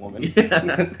handsome woman.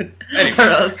 Yeah. Anyway, All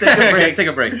right, let's take a break. Let's take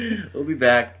a break. We'll be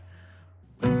back.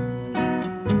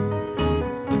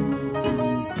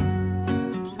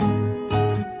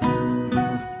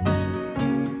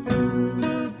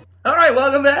 All right,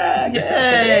 welcome back.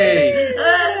 Yay!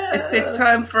 It's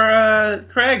time for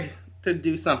Craig to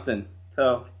do something.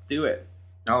 So do it.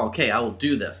 Oh, okay, I will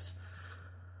do this.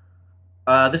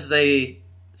 This is a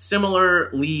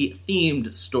similarly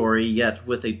themed story, yet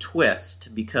with a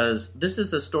twist, because this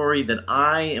is a story that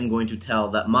I am going to tell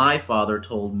that my father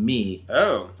told me,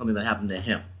 Oh, something that happened to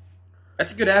him.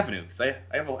 that's a good avenue because I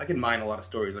can mine a lot of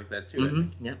stories like that too.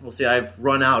 Mm-hmm. Yeah, we'll see. I've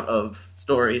run out of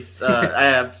stories. I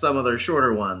have some other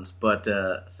shorter ones, but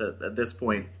so at this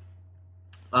point,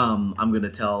 I'm going to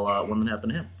tell one that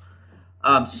happened to him.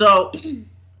 So,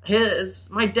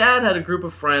 my dad had a group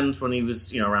of friends when he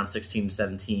was, around 16,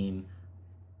 17,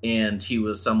 and he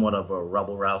was somewhat of a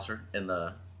rebel rouser in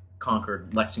the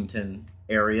Concord, Lexington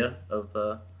area of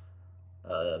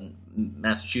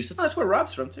Massachusetts. Oh, that's where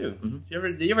Rob's from too. Mm-hmm.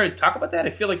 Did you ever talk about that?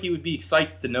 I feel like he would be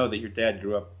excited to know that your dad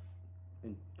grew up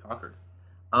in Concord.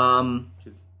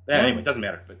 Anyway, it doesn't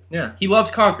matter. But Yeah. he loves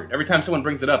Concord. Every time someone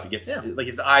brings it up, he gets Yeah. like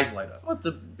his eyes light up. Well, it's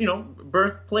a,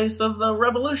 birthplace of the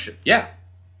revolution. Yeah,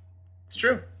 it's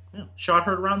true. Yeah, shot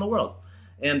heard around the world.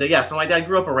 And so my dad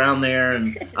grew up around there,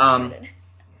 and I just snorted.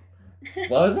 what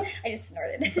was it? I just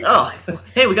snorted. Oh,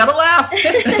 hey, we got to laugh. We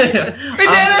did it!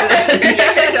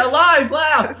 Alive,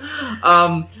 laugh.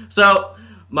 So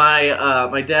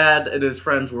my dad and his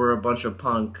friends were a bunch of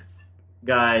punk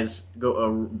guys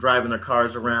driving their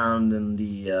cars around in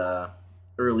the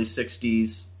early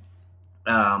 60s.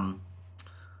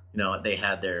 They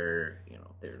had their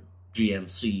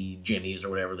GMC Jimmies or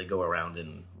whatever they go around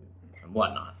in and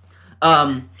whatnot.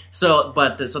 So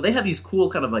they had these cool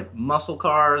kind of like muscle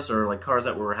cars or like cars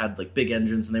that had like big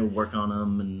engines and they would work on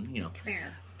them and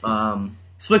Camaros.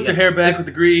 Slick their hair back with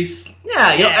the grease.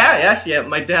 Actually,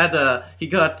 my dad he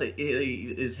got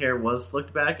his hair was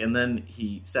slicked back and then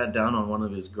he sat down on one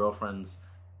of his girlfriend's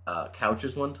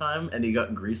couches one time and he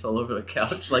got grease all over the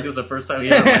couch like it was the first time he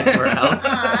ever went to her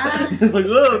house. He was like,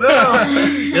 oh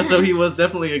no. Yeah, so he was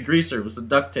definitely a greaser. It was a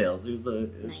DuckTales. He was a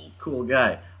cool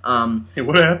guy. Hey,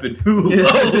 what happened?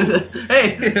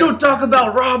 Hey, don't talk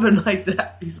about Robin like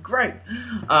that. He's great.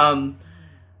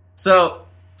 So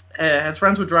his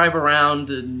friends would drive around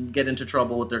and get into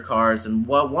trouble with their cars, and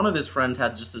one of his friends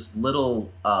had just this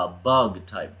little bug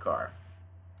type car,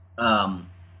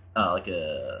 like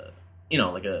a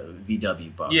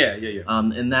VW bug. Yeah.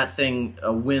 And that thing,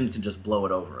 a wind could just blow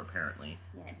it over. Apparently.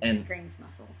 Yeah, it And- screams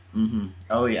muscles. Mm-hmm.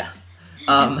 Oh yes.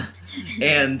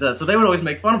 So they would always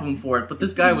make fun of him for it, but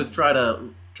this guy was try to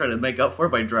make up for it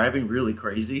by driving really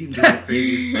crazy and doing the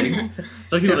craziest things.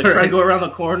 So he would like try to go around the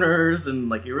corners and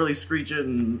like he really screech it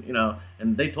and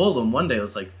and they told him one day it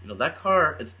was like that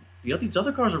car these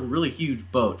other cars are really huge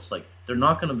boats, like they're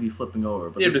not going to be flipping over.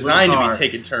 But They're this designed little to car, be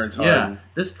taking turns hard. Yeah,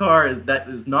 this car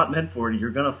is not meant for it. You're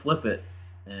going to flip it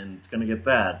and it's going to get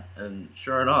bad. And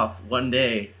sure enough, one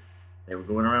day they were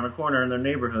going around a corner in their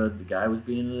neighborhood. The guy was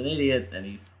being an idiot, and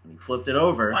he flipped it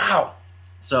over. Wow.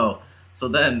 So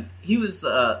then he was.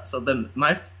 So then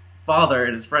my father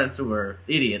and his friends who were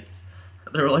idiots,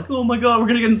 they were like, "Oh my god, we're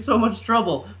gonna get in so much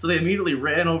trouble!" So they immediately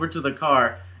ran over to the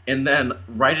car and then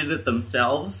righted it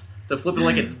themselves to flip it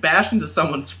like it bashed into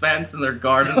someone's fence in their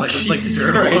garden, like it was Jesus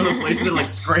like dirt all Christ. over the place, and they're like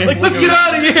scrambling. Like, let's get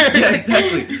out of here! Yeah,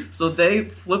 exactly. So they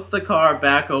flipped the car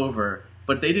back over,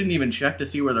 but they didn't even check to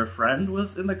see where their friend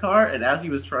was in the car. And as he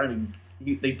was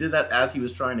they did that as he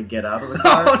was trying to get out of the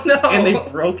car. Oh, no. And they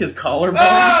broke his collarbone.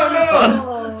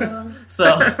 Oh,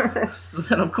 Oh. So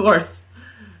then of course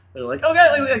they're like,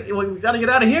 okay, we got to get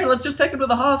out of here. Let's just take him to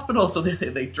the hospital. So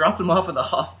they dropped him off at the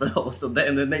hospital.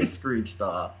 And then they screeched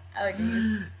off. Oh,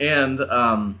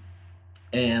 jeez.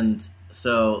 And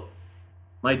so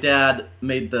my dad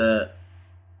made the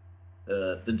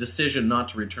decision not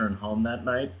to return home that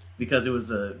night because it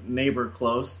was a neighbor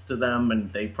close to them,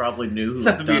 and they probably knew who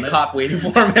There's had not to be done a it. cop waiting for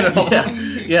him at all.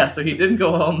 Yeah, so he didn't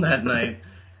go home that night,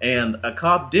 And a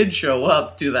cop did show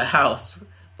up to the house,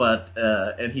 but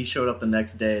and he showed up the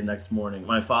next morning.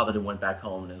 My father then went back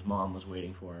home, and his mom was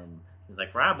waiting for him. He was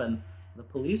like, Robin, the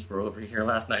police were over here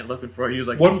last night looking for you. He was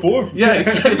like, What for? Yeah,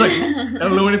 he's like, I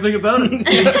don't know anything about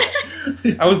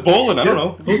it. I was bowling. I don't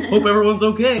know. Hope everyone's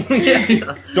okay.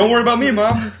 Yeah. Don't worry about me,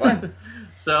 Mom. It's fine.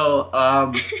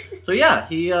 So yeah,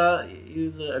 he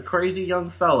was a crazy young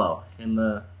fellow in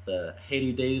the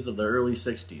heady days of the early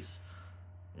 '60s.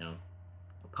 You know,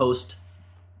 post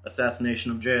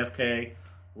assassination of JFK,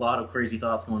 a lot of crazy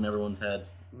thoughts going in everyone's head.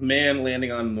 Man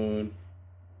landing on the moon.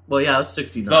 Well, yeah, it was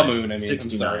 '69. The moon, I mean.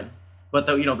 69. But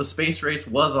the space race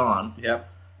was on. Yep.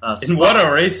 And what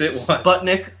a race it was.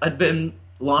 Sputnik had been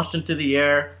launched into the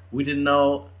air. We didn't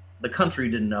know, the country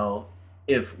didn't know,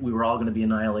 if we were all going to be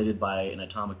annihilated by an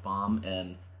atomic bomb,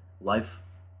 and life,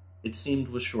 it seemed,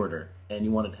 was shorter, and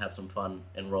you wanted to have some fun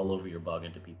and roll over your bug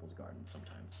into people's gardens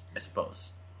sometimes, I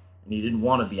suppose. And you didn't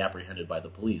want to be apprehended by the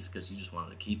police because you just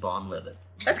wanted to keep on living.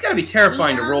 That's got to be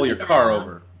terrifying to roll your car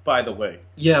over, by the way.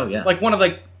 Yeah. Like one of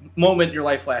moment your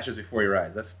life flashes before your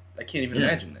eyes. I can't even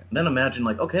imagine that. Then imagine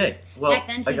okay, well, back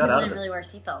then, I got out of didn't it. really wear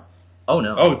seatbelts. Oh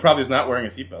no. Oh, he probably was not wearing a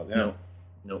seatbelt. Yeah.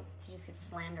 Nope. So you just get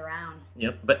slammed around.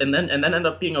 Yep. But and then end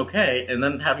up being okay, and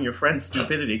then having your friend's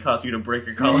stupidity cause you to break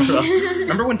your collarbone.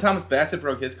 Remember when Thomas Bassett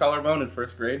broke his collarbone in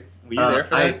first grade? Were you there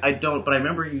for that? I don't, but I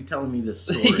remember you telling me this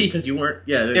story because you weren't.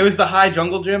 Yeah. It was the high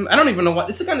jungle gym. I don't even know what.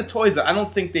 It's the kind of toys that I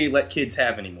don't think they let kids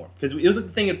have anymore because it was the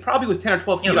thing. It probably was 10 or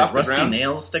 12 feet like off the rusty ground.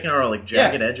 nails sticking out, or like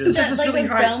jagged edges. It's just this like really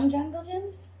those high. dome jungle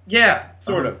gyms? Yeah,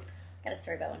 sort of. Got a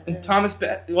story about one of And those. Thomas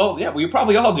well, yeah, we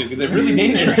probably all do because they're really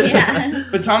dangerous. Yeah.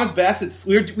 But Thomas Bassett's,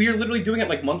 we were literally doing it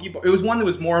like monkey bar. It was one that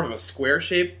was more of a square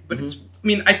shape, but it's. I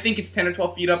mean, I think it's 10 or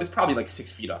 12 feet up. It's probably like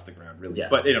 6 feet off the ground, really. Yeah.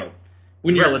 But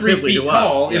when you're 3 Relatively feet to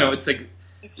us, tall, yeah. it's like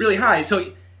really high.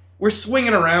 So we're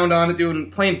swinging around on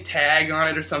it, playing tag on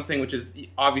it or something, which is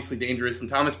obviously dangerous. And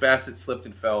Thomas Bassett slipped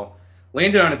and fell,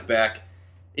 landed on his back,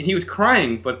 and he was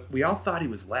crying, but we all thought he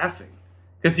was laughing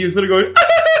because he was literally going.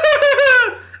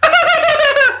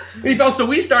 And he fell, so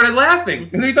we started laughing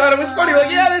because we thought it was funny. We're like,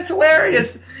 yeah, that's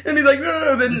hilarious. And he's like,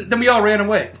 no. Then we all ran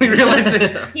away. We realized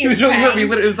that he was really hurt.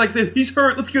 It was like, he's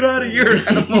hurt. Let's get out of here.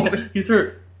 Kind of moment. He's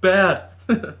hurt bad.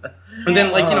 And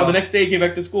then, the next day he came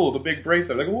back to school, the big brace.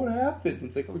 I was like, what happened? And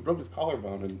it's like, oh, he broke his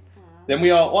collarbone. And then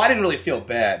we all. Well, I didn't really feel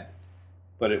bad,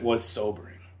 but it was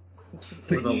sobering.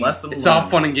 It was a lesson. It's all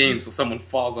fun and games till someone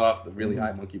falls off the really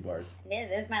high monkey bars. It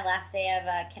is. It was my last day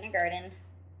of kindergarten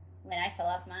when I fell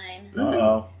off mine.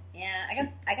 Uh-oh. Yeah,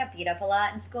 I got beat up a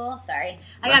lot in school. Sorry.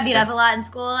 I got beat up a lot in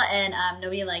school, and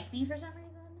nobody liked me for some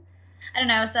reason. I don't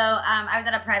know. So I was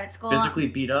at a private school. Physically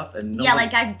beat up? And yeah,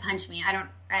 like guys punched me. I don't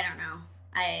know.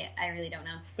 I really don't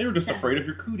know. They were just afraid of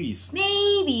your cooties.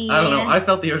 Maybe. I don't know. I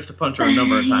felt the urge to punch her a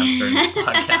number of times during this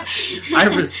podcast. I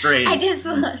restrained. I just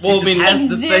Well, I mean, has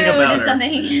this thing about her.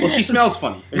 Something. Well, she smells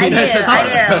funny. I do. That's It's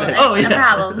Oh, yeah. a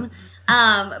problem.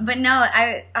 But no,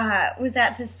 I was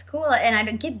at this school and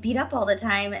I'd get beat up all the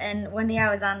time. And one day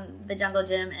I was on the jungle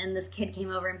gym and this kid came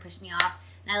over and pushed me off.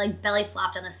 And I belly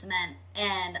flopped on the cement.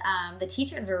 And the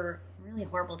teachers were really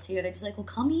horrible too. They're just like, well,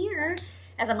 come here.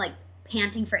 As I'm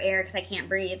panting for air because I can't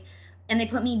breathe. And they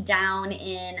put me down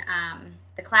in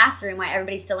the classroom while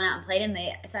everybody still went out and played.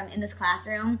 So I'm in this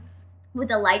classroom with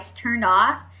the lights turned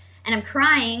off. And I'm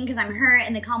crying because I'm hurt.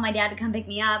 And they call my dad to come pick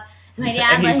me up. My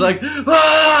dad, and he's like,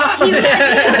 ah! he was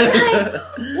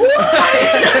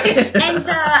what? And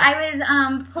so I was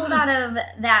pulled out of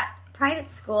that private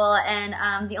school,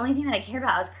 and the only thing that I cared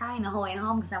about, I was crying the whole way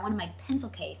home because I wanted my pencil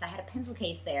case. I had a pencil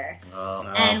case there,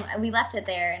 and we left it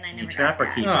there, and I never got trapper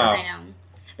that. keeper. I know.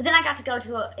 But then I got to go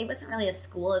to it wasn't really a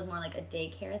school; it was more like a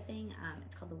daycare thing.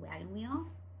 It's called the Wagon Wheel.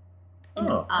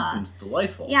 Oh, that seems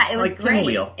delightful. Yeah, it was great.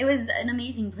 Pinwheel. It was an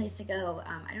amazing place to go.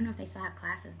 I don't know if they still have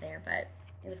classes there, but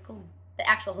it was cool. The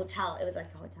actual hotel, it was like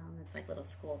a hotel and this little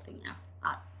school thing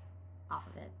off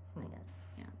of it, I guess.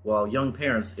 Yeah. Well, young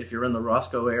parents, if you're in the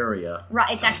Roscoe area,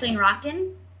 It's actually in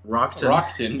Rockton.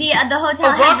 Rockton. The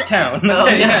hotel. Rocktown.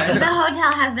 Yeah. The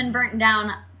hotel has been burnt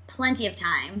down plenty of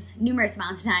times, numerous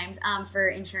amounts of times, for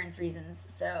insurance reasons.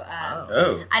 So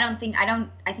I think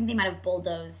they might have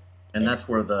bulldozed. And that's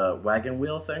where the wagon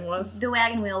wheel thing was? The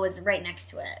wagon wheel was right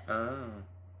next to it. Oh.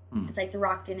 It's like the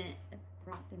Rockton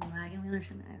wagon wheel or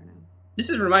something. I don't know. This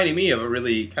is reminding me of a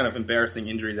really kind of embarrassing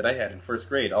injury that I had in first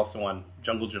grade, also on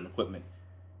jungle gym equipment,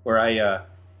 where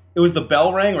it was the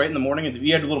bell rang right in the morning, and we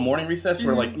had a little morning recess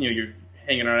where you're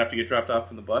hanging out after you get dropped off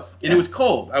from the bus, and it was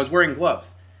cold. I was wearing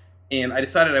gloves, and I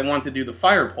decided I wanted to do the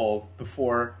fire pole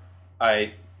before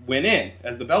I went in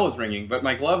as the bell was ringing, but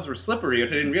my gloves were slippery,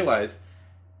 which I didn't realize.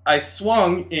 I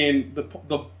swung and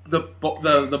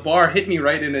the bar hit me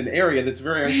right in an area that's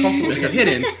very uncomfortable to get hit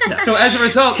in. So as a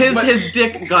result, his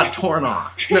dick got torn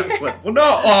off. No.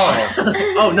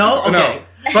 Oh no. Okay. No.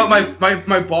 But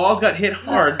my balls got hit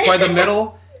hard by the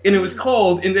metal, and it was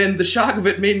cold, and then the shock of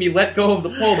it made me let go of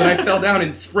the pole, and I fell down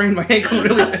and sprained my ankle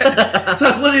really bad. So I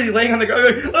was literally laying on the ground,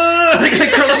 like, I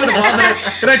curled up in a ball,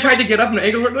 then I tried to get up, and my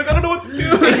ankle hurt, like, I don't know what to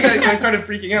do. And I started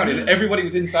freaking out, and everybody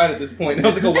was inside at this point, and I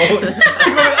was like, alone.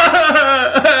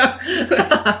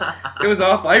 It was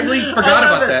awful. I really forgot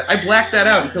about that. I blacked that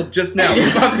out until just now.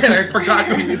 I forgot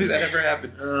completely that ever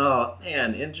happened. Oh,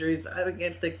 man, injuries, I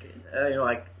can't think, I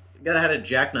had a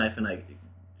jackknife, and I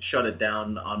shut it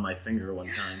down on my finger one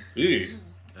time. Ew.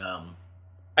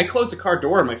 I closed a car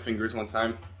door on my fingers one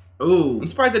time. Ooh. I'm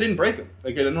surprised I didn't break them.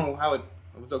 Like, I don't know how it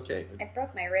was okay. I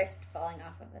broke my wrist falling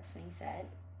off of a swing set.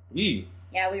 Ew.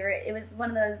 Yeah, it was one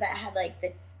of those that had like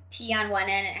the T on one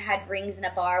end and it had rings and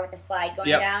a bar with a slide going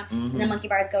down. Mm-hmm. And the monkey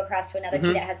bars go across to another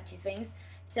T that has 2 swings.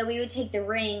 So we would take the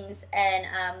rings and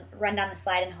run down the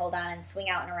slide and hold on and swing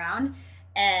out and around.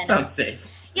 And sounds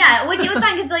safe. Yeah, which it was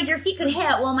fine because like your feet could hit.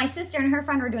 Well, my sister and her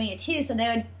friend were doing it too, so they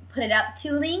would put it up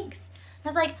 2 links. I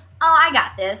was like, oh, I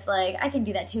got this. Like, I can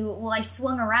do that too. Well, I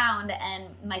swung around and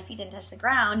my feet didn't touch the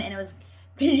ground, and it was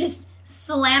going to just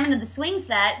slam into the swing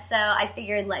set. So I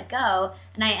figured let go,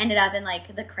 and I ended up in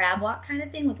like the crab walk kind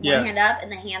of thing with one hand up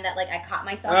and the hand that like I caught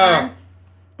myself on.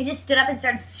 I just stood up and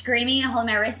started screaming and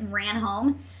holding my wrist and ran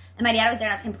home. And my dad was there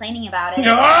and I was complaining about it.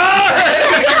 No!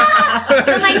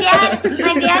 But my dad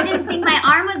didn't think my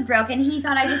arm was broken. He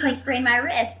thought I just like sprained my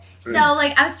wrist. So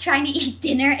like I was trying to eat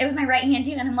dinner. It was my right hand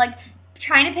too, and I'm like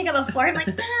trying to pick up a fork. I'm like,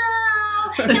 no,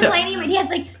 complaining. My dad's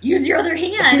like, use your other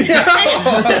hand.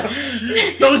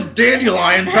 Those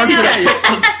dandelions aren't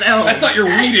themselves. That's not your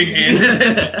weeding hand.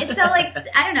 So like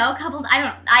I don't know,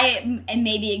 I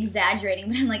may be exaggerating,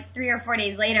 but I'm like 3 or 4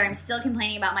 days later, I'm still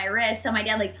complaining about my wrist. So my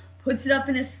dad like puts it up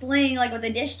in a sling like with a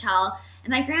dish towel.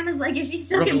 And my grandma's like, if she's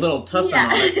still rub a little tussin on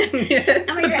it.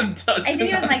 Put some tussin I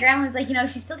think it was my grandma was like,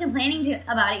 if she's still complaining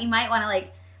about it, you might want to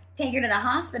like take her to the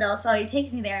hospital. So he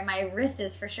takes me there, and my wrist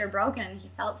is for sure broken. And he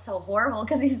felt so horrible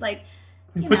because he's like,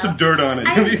 put some dirt on it.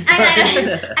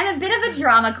 I'm a bit of a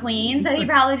drama queen, so he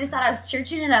probably just thought I was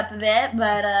churching it up a bit,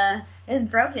 but it was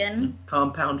broken.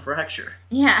 Compound fracture.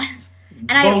 Yeah. And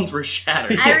bones were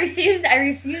shattered. I refused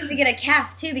to get a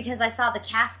cast too because I saw the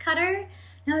cast cutter.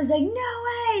 And I was like, no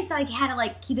way! So I had to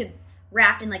like keep it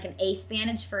wrapped in like an ace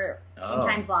bandage for 10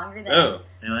 times longer than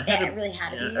it really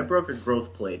had to be. I broke a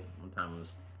growth plate one time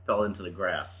and fell into the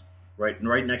grass right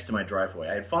next to my driveway.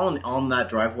 I had fallen on that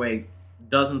driveway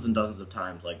dozens and dozens of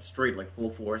times, like straight, like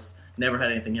full force. Never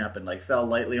had anything happen. Like fell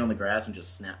lightly on the grass and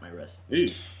just snapped my wrist. Ew.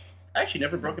 I actually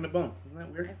never broken a bone. Isn't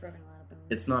that weird? I've broken a lot of bones.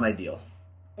 It's not ideal.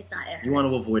 It's not. It hurts. You want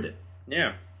to avoid it.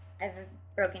 Yeah. I've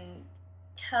broken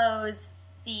toes,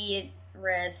 feet,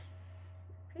 wrists.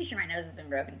 Pretty sure my nose has been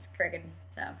broken. It's crooked,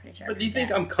 so I'm pretty sure. But do you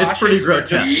think I'm cautious? It's pretty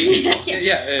grotesque.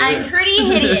 Yeah. I'm pretty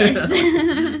hideous.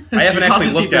 I haven't actually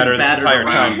looked at her this entire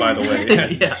time, by the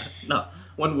way. Yeah. No,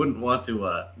 one wouldn't want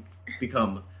to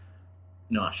become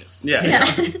nauseous. Yeah.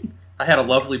 I had a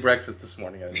lovely breakfast this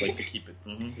morning. I'd like to keep it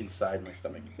inside my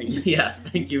stomach. Yeah,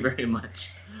 thank you very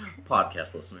much,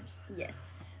 podcast listeners. Yes.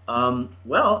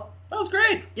 Well, that was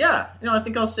great. Yeah, I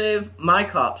think I'll save my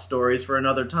cop stories for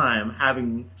another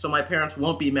time, so my parents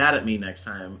won't be mad at me next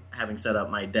time, having set up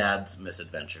my dad's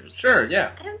misadventures. Sure,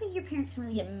 yeah. I don't think your parents can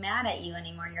really get mad at you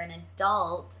anymore. You're an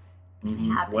adult.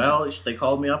 Well, they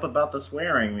called me up about the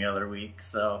swearing the other week,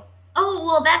 so. Oh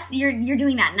well, that's you're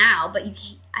doing that now, but you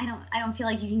can't. I don't feel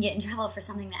like you can get in trouble for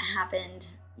something that happened,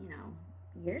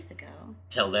 years ago.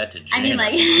 Tell that to Janice. I mean,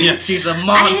 like, yeah, she's a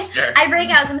monster. I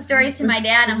break out some stories to my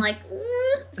dad. And I'm like,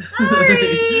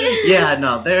 sorry. Yeah,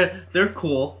 no, they're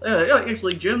cool.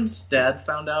 Actually, Jim's dad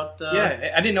found out.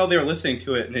 Yeah, I didn't know they were listening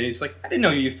to it, and he's like, I didn't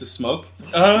know you used to smoke.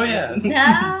 Oh yeah.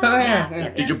 No. Oh yeah.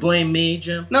 Did you blame me,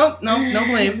 Jim? No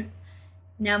blame.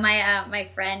 No, my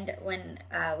friend when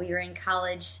we were in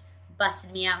college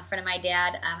busted me out in front of my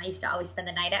dad. I used to always spend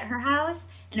the night at her house,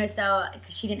 and it was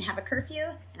because she didn't have a curfew,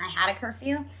 and I had a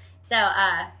curfew. So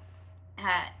I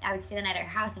would stay the night at her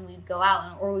house, and we'd go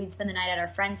out, or we'd spend the night at our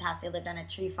friend's house. They lived on a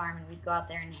tree farm, and we'd go out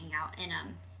there and hang out. And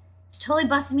she totally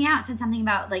busted me out. Said something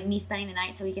about like me spending the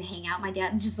night so we could hang out. My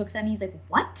dad just looks at me. He's like,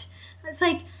 "What?" I was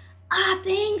like,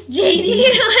 thanks, Jamie.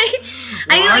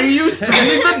 Why are you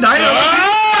spending the night?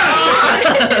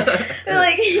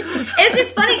 Like, it's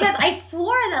just funny because I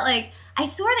swore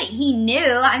that he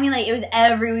knew. I mean, like, it was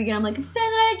every weekend. I'm like, I'm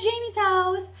spending the night at Jamie's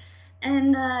house.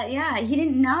 And, he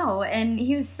didn't know. And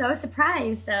he was so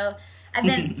surprised. So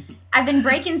I've been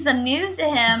breaking some news to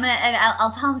him, and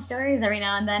I'll tell him stories every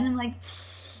now and then. I'm like,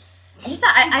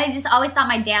 I just always thought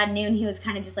my dad knew, and he was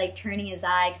kind of just like turning his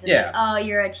eye because it's like, oh,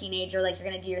 you're a teenager, like you're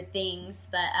gonna do your things,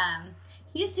 but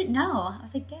he just didn't know. I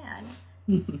was like, Dad,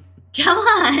 come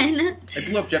on. I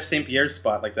blew up Jeff St. Pierre's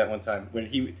spot like that one time when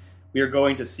we were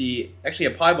going to see actually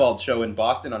a piebald show in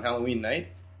Boston on Halloween night,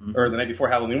 or the night before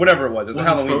Halloween, whatever it was. It was a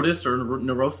Halloween. Frodis or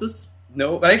Neurosis?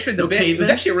 No, but actually it was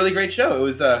actually a really great show. It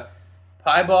was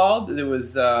Piebald. There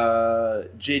was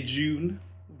Jejune.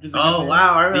 Oh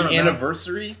wow! I remember the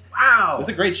anniversary. Wow, it was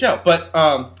a great show. But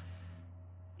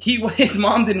his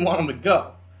mom didn't want him to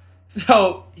go,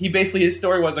 so his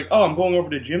story was like, "Oh, I'm going over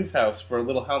to Jim's house for a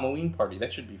little Halloween party.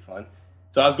 That should be fun."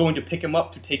 So I was going to pick him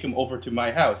up to take him over to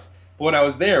my house. But when I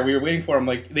was there, we were waiting for him.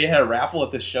 Like they had a raffle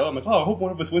at this show. I'm like, "Oh, I hope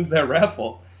one of us wins that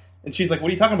raffle." And she's like, "What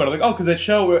are you talking about?" I'm like, "Oh, because that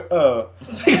show."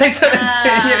 I started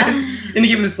saying it, and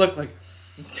he gave me this look like.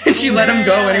 And she let him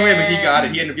go anyway, but he got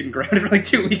it. He ended up getting grounded for like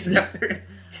 2 weeks after.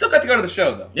 He still got to go to the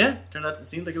show though. Yeah, it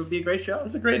seemed like it would be a great show. It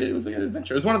was a good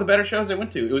adventure. It was one of the better shows I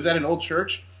went to. It was at an old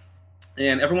church,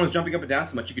 and everyone was jumping up and down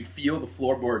so much you could feel the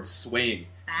floorboards swaying.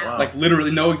 Wow. Like literally,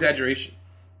 no exaggeration.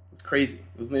 It was crazy.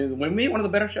 It was maybe one of the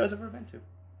better shows I've ever been to.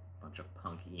 Bunch of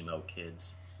punk emo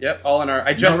kids. Yep, all in our.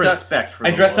 I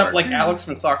dressed up like Alex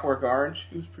from Clockwork Orange.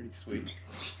 It was pretty sweet.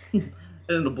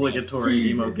 An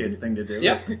obligatory emo kid thing to do.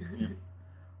 Yep.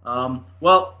 Yeah.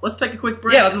 Well, let's take a quick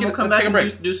break. Yeah, let's come back take a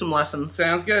break. And do some lessons.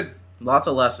 Sounds good. Lots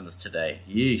of lessons today.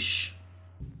 Yeesh.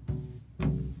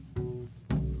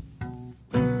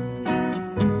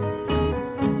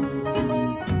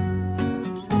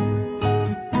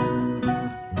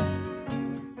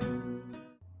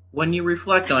 When you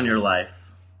reflect on your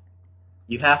life,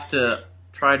 you have to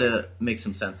try to make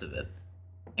some sense of it.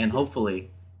 And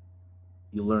hopefully,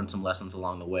 you learn some lessons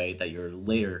along the way that you'll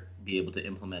later be able to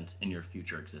implement in your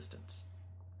future existence.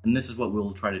 And this is what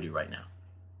we'll try to do right now.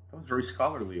 That was very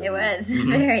scholarly. It was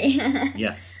very.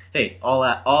 Yes. Hey, all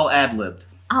ad-libbed.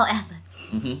 All ad-libbed.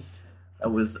 Mm-hmm.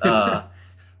 That was, and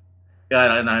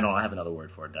I don't have another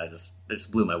word for it. I just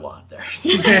blew my wad there.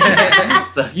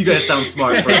 So you guys sound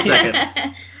smart for a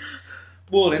second.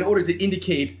 Well, in order to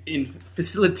indicate and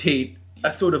facilitate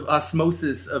a sort of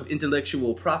osmosis of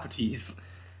intellectual properties,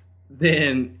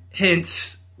 then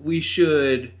hence we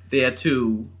should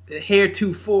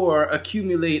heretofore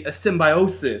accumulate a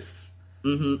symbiosis.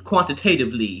 Mm-hmm.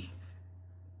 Quantitatively.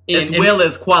 As well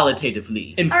as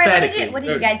qualitatively. Emphatically. All right, what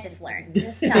did you guys just learn?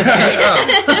 Just tell me.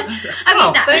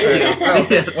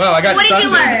 Okay, stop. Well, I got What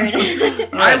stunned. did you learn?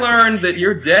 I learned that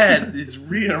your dad is a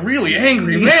really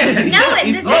angry man. No, why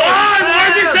is he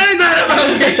saying that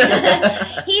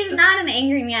about me? He's not an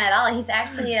angry man at all. He's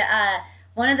actually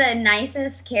one of the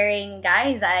nicest, caring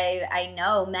guys I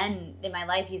know, men in my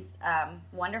life. He's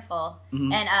wonderful.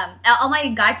 Mm-hmm. And all my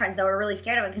guy friends, though, were really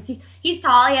scared of him because he's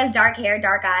tall, he has dark hair,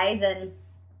 dark eyes, and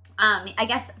I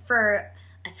guess for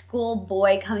a school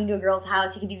boy coming to a girl's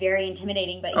house, he can be very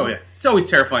intimidating. But it's always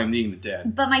terrifying meeting the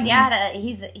dad. But my dad,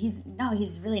 he's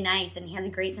really nice, and he has a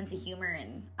great sense of humor,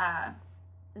 and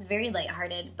was very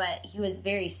lighthearted. But he was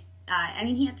very,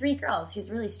 he had 3 girls. He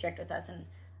was really strict with us, and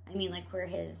we're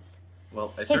his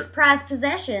prized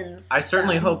possessions. I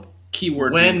certainly hope.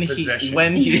 Keyword when possession.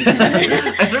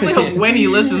 I certainly hope when he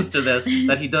listens to this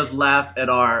that he does laugh at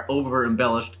our over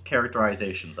embellished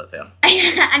characterizations of him.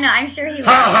 I know, I'm sure he will.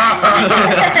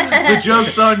 The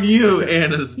joke's on you,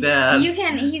 Anna's dad.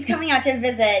 He's coming out to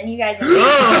visit, and you guys are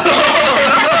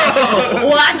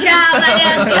watch out, my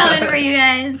dad's coming for you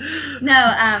guys.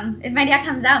 No, if my dad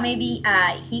comes out, maybe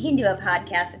he can do a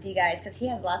podcast with you guys because he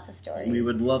has lots of stories. We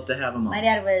would love to have him on. My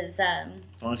dad was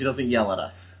as long as he doesn't yell at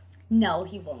us. No,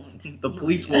 he won't. The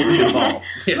police won't be involved.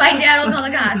 My dad will call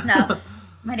the cops. No,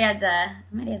 my dad's a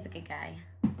good guy.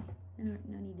 No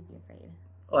need to be afraid.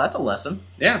 Oh, that's a lesson.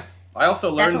 Yeah, I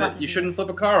also learned that you shouldn't flip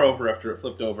a car over after it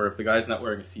flipped over if the guy's not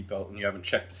wearing a seatbelt and you haven't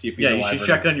checked to see if he's alive. Yeah, you should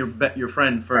check on your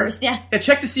friend first. Yeah,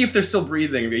 check to see if they're still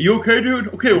breathing. You okay,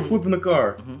 dude? Okay, we're flipping the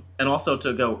car. Mm-hmm. And also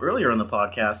to go earlier in the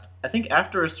podcast, I think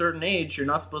after a certain age, you're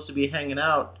not supposed to be hanging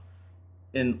out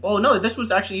in. Oh no, this was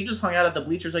actually you just hung out at the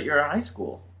bleachers at your high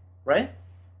school, right?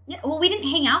 Yeah, well, we didn't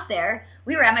hang out there.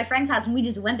 We were at my friend's house, and we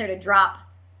just went there to drop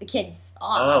the kids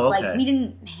off. Oh, okay. Like, we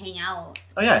didn't hang out.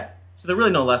 Oh, yeah. So there's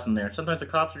really no lesson there. Sometimes the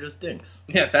cops are just dinks.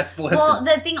 Yeah, that's the lesson. Well,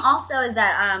 the thing also is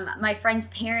that my friend's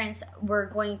parents were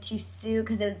going to sue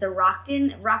because it was the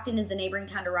Rockton. Rockton is the neighboring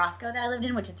town to Roscoe that I lived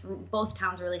in, which is both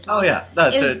towns are really small. Oh yeah,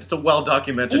 it's a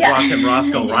well-documented Yeah.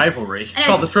 Rockton-Roscoe rivalry. It's And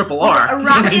called the Triple R.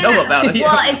 Rockton, You know about it.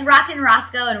 Well, it's Rockton,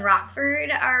 Roscoe, and Rockford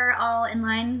are all in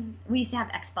line. We used to have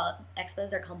expos.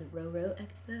 They're called the Ro-Ro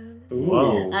Expos.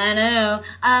 Whoa. I know.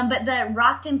 But the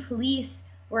Rockton police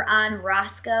were on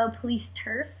Roscoe police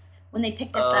turf when they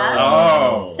picked us up.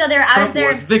 Oh. So they're out of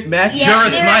their... Vic Mac. Yeah,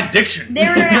 Juris my diction. They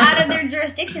were out of their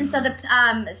jurisdiction, so the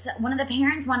one of the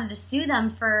parents wanted to sue them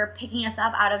for picking us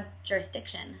up out of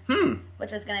jurisdiction,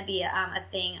 which was going to be a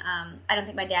thing. I don't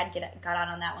think my dad got out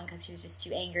on that one because he was just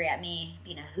too angry at me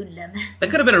being a hoodlum. That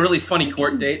could have been a really funny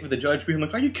court date with the judge being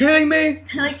like, "Are you kidding me?"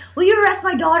 Like, will you arrest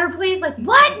my daughter, please? Like,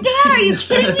 what, Dad? Are you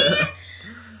kidding me?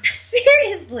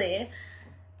 Seriously.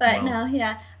 But Wow. no,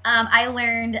 yeah. I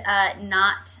learned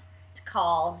not to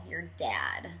call your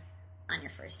dad on your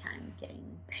first time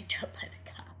getting picked up by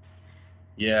the cops.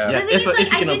 Yeah. Yes, The thing if is, like, you I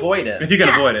can didn't- avoid it. If you can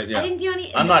avoid it, yeah. I didn't do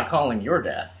any... I'm not calling your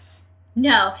dad.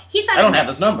 No, he's not. I don't have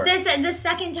his number. The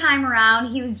second time around,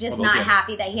 he was just Well, not okay.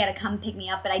 happy that he had to come pick me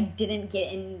up, but I didn't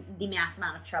get in the mass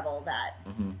amount of trouble that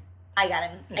I got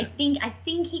in. Yeah. I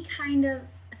think he kind of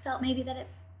felt maybe that it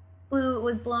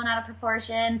was blown out of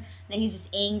proportion. That he's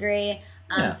just angry.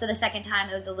 Yeah. So the second time,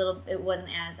 it wasn't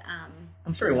as.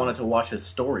 I'm sure he wanted to watch his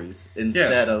stories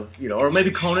instead of, or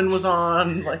maybe Conan was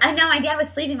on. Like, I know my dad was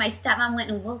sleeping. My stepmom went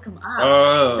and woke him up.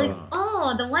 Oh. It's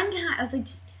like, the one time I was like,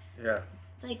 just. Yeah.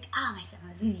 It's like, my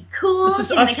stepmom's gonna be cool. This is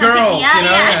She's gonna us come pick me girls, up.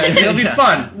 Yeah. It'll be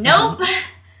fun. Nope.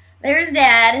 There's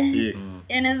Dad Yeah.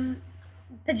 in his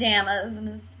pajamas and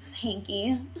his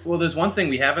hanky. Well, there's one thing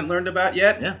we haven't learned about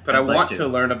yet, Yeah, but I I'd like want to. to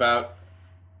learn about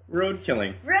road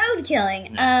killing. Road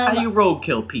killing. how do you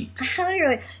roadkill peeps? So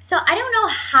I don't know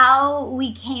how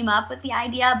we came up with the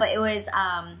idea, but it was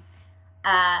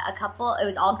a couple. It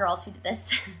was all girls who did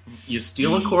this. You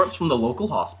steal a corpse from the local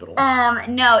hospital.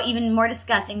 No, even more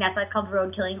disgusting. That's why it's called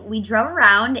road killing. We drove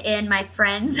around in my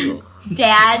friend's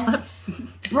dad's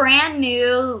brand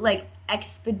new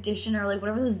expedition or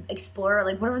whatever those Explorer,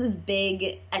 whatever those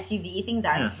big SUV things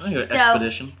are. Yeah, I think So,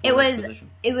 expedition. It was Expedition.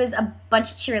 it was a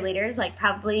bunch of cheerleaders,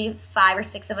 probably 5 or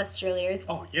 6 of us cheerleaders.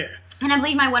 Oh, yeah. And I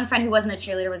believe my one friend who wasn't a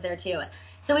cheerleader was there too.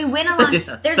 So we went along.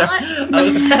 Yeah, There's sorry. one. I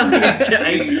was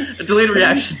having a delayed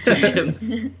reaction to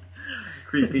Jim's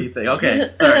creepy thing. Okay,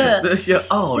 sorry. Yeah,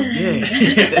 oh,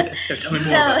 yeah. Tell me more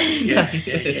about this.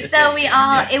 Yeah. So we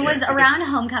all. It was around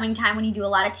homecoming time when you do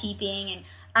a lot of teeping and.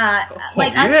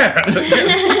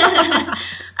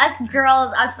 Us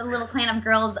girls, us a little clan of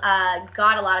girls,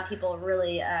 got a lot of people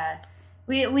really.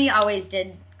 We always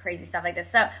did crazy stuff like this.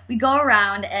 So we go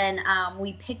around and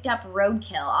we picked up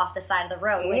roadkill off the side of the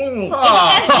road, which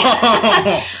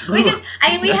Oh. we had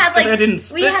I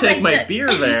didn't we had, take my the-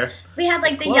 beer there. We had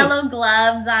It's the close. yellow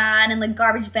gloves on and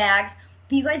garbage bags.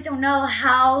 But you guys don't know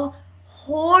how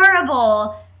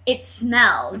horrible it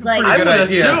smells. Pretty I good would idea.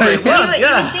 assume it You was, would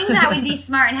yeah. think that we'd be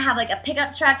smart and have a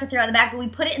pickup truck to throw in the back, but we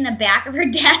put it in the back of her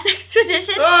dad's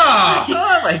expedition, Oh.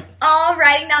 Oh, like, all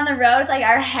riding down the road with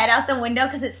our head out the window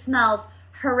because it smells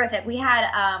horrific. We had,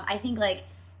 I think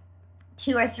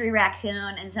 2 or 3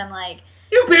 raccoon and some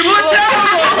You people are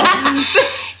terrible!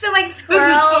 some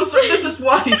squirrels. This is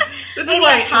why Maybe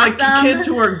a possum. kids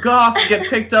who are goth get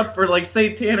picked up for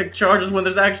satanic charges when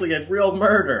there's actually a real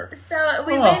murder. So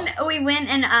we went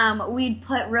and we'd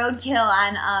put roadkill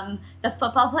on the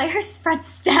football players' front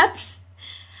steps.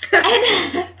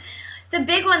 And the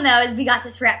big one though is we got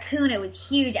this raccoon. It was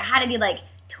huge. It had to be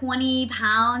 20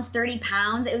 pounds, 30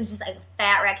 pounds. It was just a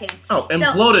fat raccoon. Oh, and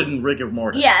So- bloated in rigor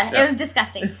mortis. Yeah, it was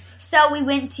disgusting. So we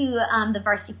went to the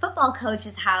varsity football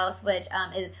coach's house, which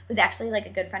was actually a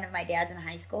good friend of my dad's in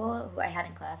high school, who I had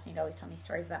in class, and he'd always tell me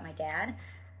stories about my dad.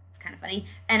 It's kind of funny.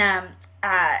 And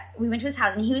we went to his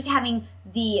house, and he was having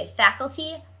the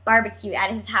faculty barbecue at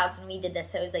his house when we did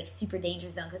this, so it was super danger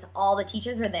zone because all the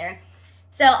teachers were there.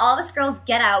 So all of us girls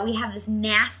get out. We have this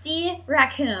nasty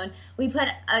raccoon. We put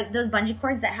those bungee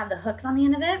cords that have the hooks on the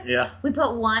end of it. Yeah. We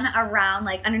put one around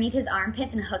underneath his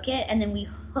armpits and hook it, and then we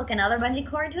hook another bungee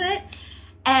cord to it.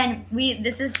 And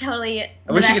this is totally.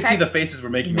 I wish you could see the faces we're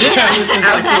making. This is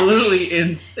absolutely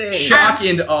insane. Shock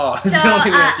and awe.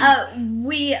 So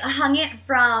we hung it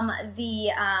from the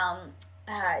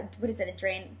what is it? A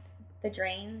drain. The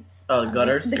drains. Oh,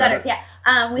 gutters. The gutters. Yeah.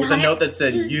 We With a hung note it. that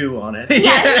said "you" on it.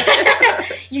 Yeah.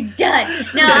 You're done.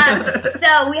 No,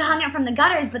 so we hung it from the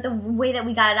gutters, but the way that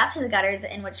we got it up to the gutters,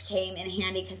 in which came in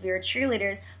handy because we were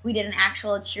cheerleaders, we did an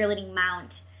actual cheerleading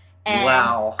mount. And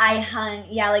Wow. I hung,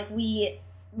 we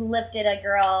lifted a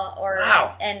girl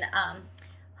Wow. and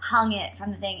hung it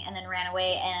from the thing and then ran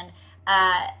away. And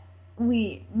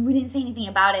we didn't say anything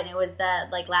about it. And it was the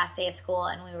last day of school,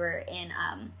 and we were in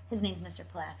his name's Mr.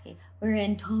 Pulaski. We were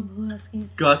in Tom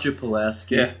Pulaski's. Gotcha,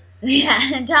 Pulaski. Yeah.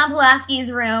 Yeah, Tom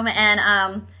Pulaski's room,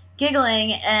 and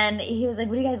giggling, and he was like,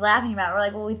 "What are you guys laughing about?" We're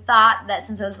like, "Well, we thought that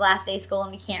since it was the last day of school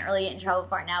and we can't really get in trouble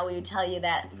for it now, we would tell you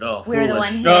that we were the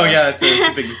one who." Oh yeah, it's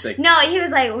a big mistake. No, he was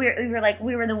like,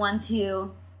 we were the ones who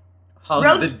Hung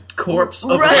Road- the corpse of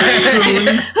a road- raccoon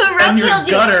who in your roadkilled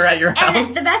you. gutter at your And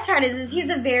house. the best part is he's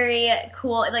a very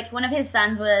cool. One of his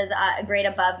sons was a grade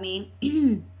above me,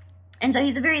 and so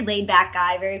he's a very laid back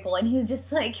guy, very cool. And he was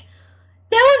just like,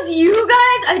 "That was you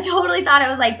guys." I totally thought it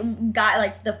was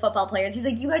the football players. He's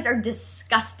like, "You guys are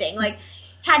disgusting."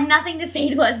 Had nothing to say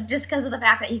to us just because of the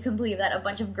fact that he couldn't believe that a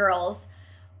bunch of girls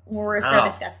were so Oh.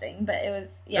 disgusting. But it was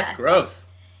That's gross.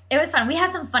 It was fun. We have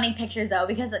some funny pictures though,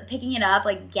 because picking it up,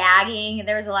 gagging.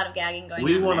 There was a lot of gagging going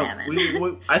we on. want with him.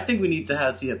 to. I think we need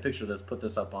to see a picture of this. Put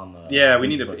this up on the. Yeah, we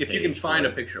need Facebook if you can page find for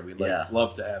a it. picture, we'd Yeah.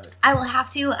 love to have it. I will have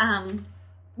to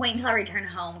wait until I return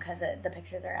home because the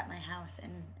pictures are at my house in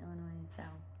Illinois. So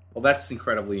Well, that's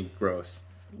incredibly gross.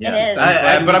 Yes. is.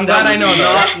 But I'm glad I know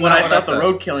not what I not thought the that.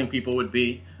 road killing people would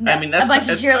be. No, I mean, that's a bunch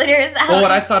of cheerleaders. Well,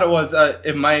 what I thought it was,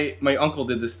 if my uncle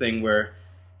did this thing where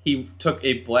he took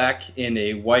a black and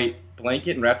a white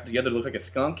blanket and wrapped it together to look like a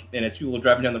skunk, and as people were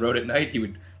driving down the road at night, he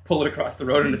would pull it across the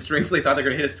road in a string so they thought they were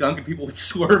going to hit a skunk, and people would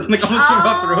swerve and almost swerve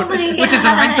off the road, my which is in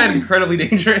God. hindsight incredibly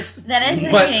dangerous. That is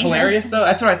But dangerous. hilarious, though.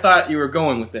 That's where I thought you were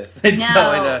going with this. And No,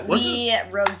 so, we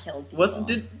roadkilled people.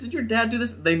 Did your dad do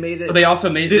this? They made it. but they also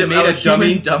made Did they it made out a of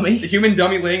dummy, dummy? the human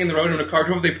dummy laying in the road when a car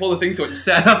drove. They pulled the thing so it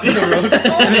sat up in the road,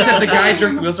 and they said the guy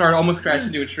jerked the wheel so hard, almost crashed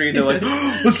into a tree. And they're like,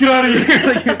 "Let's get out of here!"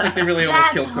 It's like they really almost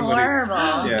That's killed somebody. horrible.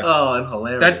 Yeah. Oh, and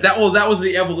hilarious. That was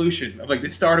the evolution of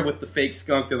it started with the fake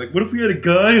skunk. They're like, what if we had a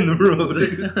guy in the road?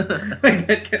 Like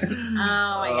that kind of- Oh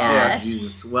my Oh, gosh.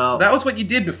 Jesus. Well, that was what you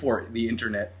did before the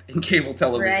internet and cable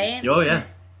television. Right? oh yeah,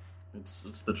 it's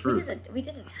the We truth. did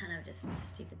a ton of just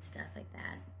stupid stuff like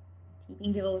that.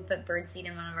 Keeping people. We put birdseed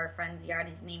in one of our friend's yard.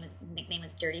 His nickname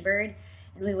was Dirty Bird,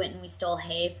 and we went and we stole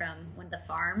hay from one of the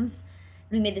farms.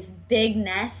 And we made this big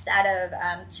nest out of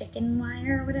chicken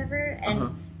wire or whatever,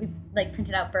 and we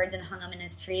printed out birds and hung them in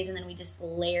his trees, and then we just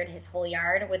layered his whole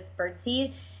yard with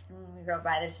birdseed. And when we drove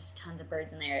by, there's just tons of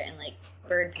birds in there and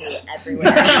bird poo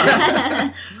everywhere.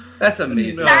 That's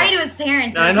amazing. Sorry to his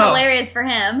parents, but I it's know. hilarious for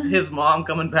him. His mom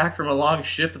coming back from a long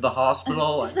shift at the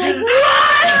hospital. It's Like, like,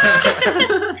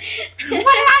 what? What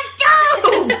did I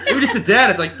do? Even just a dad,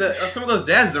 it's like some of those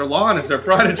dads, their lawn is their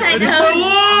pride. I It's know. my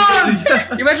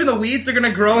lawn! You imagine the weeds are going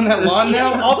to grow in that lawn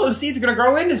now? All those seeds are going to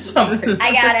grow into something.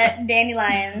 I got it.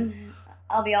 Dandelion.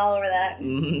 I'll be all over that.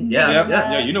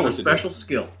 yeah, you know it's what a to do. special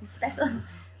skill. Special.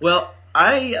 Well,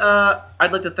 I'd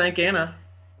like to thank Anna.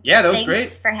 Yeah, that was Thanks great.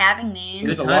 for having me. It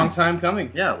was a Good long times. time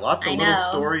coming. Yeah, lots of I little know.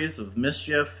 stories of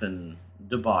mischief and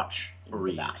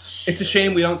debaucheries. It's a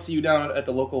shame we don't see you down at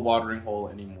the local watering hole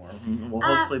anymore. Well,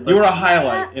 hopefully, You were a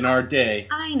highlight in our day.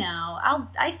 I know.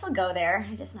 I still go there,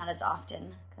 just not as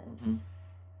often. Cause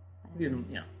yeah.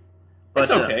 It's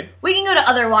But, okay. we can go to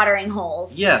other watering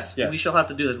holes. Yes, Yes. we shall have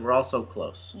to do this. We're all so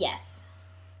close. Yes.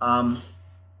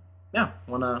 Yeah,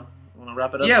 wanna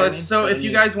wrap it up? Yeah, Jamie? so if you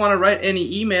Any- guys want to write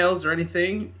any emails or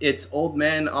anything, it's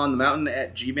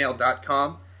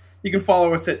oldmenonthemountain@gmail.com. You can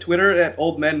follow us at Twitter at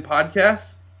Old Men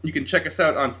Podcast. You can check us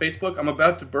out on Facebook. I'm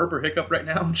about to burp or hiccup right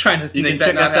now. I'm trying to You make can that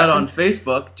check not us out happen. on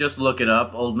Facebook. Just look it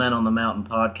up, Old Men on the Mountain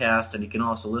Podcast, and you can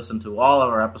also listen to all of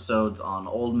our episodes on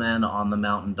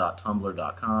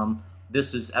oldmenonthemountain.tumblr.com.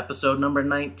 This is episode number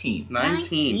 19.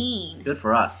 19. Good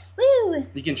for us. Woo.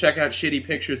 You can check out shitty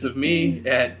pictures of me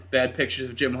at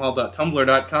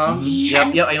badpicturesofjimhall.tumblr.com.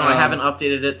 Yes. Yep. I haven't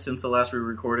updated it since the last we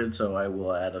recorded, so I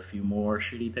will add a few more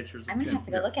shitty pictures of I'm gonna Jim. have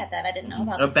to go look at that. I didn't know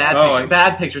about No, this. bad, Oh, picture,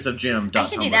 bad pictures of Jim. I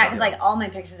should do that because all my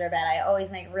pictures are bad. I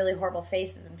always make really horrible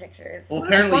faces in pictures. Well, Well,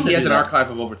 apparently it's fun he to has do an that. archive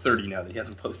of over 30 now that he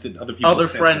hasn't posted. Other people Other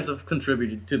have sent friends him. have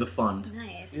contributed to the fund.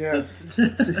 Nice. Yeah,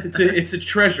 it's a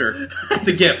treasure. It's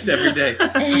a gift every day.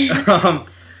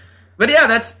 But yeah,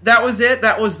 that was it.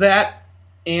 That was that.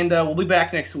 And we'll be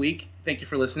back next week. Thank you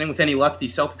for listening. With any luck, the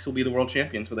Celtics will be the world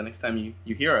champions for the next time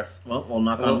you hear us. Well, we'll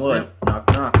knock Well, on wood. Knock,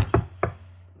 knock.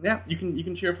 Yeah, you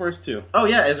can cheer for us too. Oh,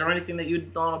 yeah. Is there anything that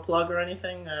you'd want to plug or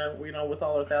anything, with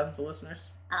all our thousands of listeners?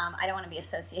 I don't want to be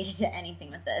associated to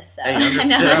anything with this. So. Hey, understood.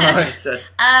 No. Understood.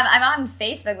 I'm on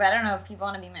Facebook, but I don't know if people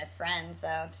want to be my friend. So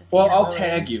it's just. Well, Anna I'll Lillie.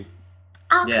 tag you.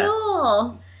 Oh, Yeah.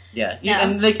 cool. Yeah. No.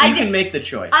 And you I can did- make the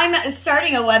choice. I'm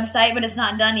starting a website, but it's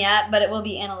not done yet. But it will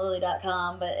be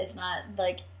annalillie.com. But it's not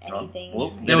anything.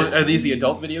 well, Now, are these the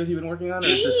adult videos you've been working on, or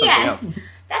is this something Yes. else?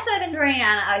 that's what I've been doing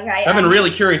out here. I've been really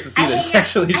curious to see this,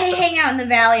 actually. I hang out in the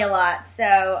valley a lot,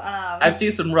 so... I've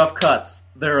seen some rough cuts.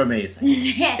 They're amazing.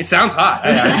 It sounds hot.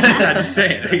 I'm just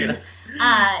saying.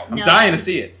 I'm dying to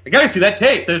see it. I gotta see that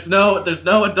tape. There's no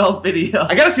adult video.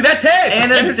 I gotta see that tape.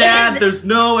 Anna's dad, there's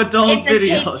no adult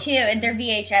videos. It's a tape, too, and they're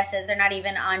VHSs. They're not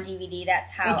even on DVD.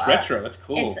 That's how... It's retro. That's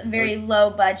cool. It's very low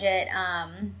budget,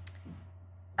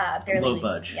 barely... Low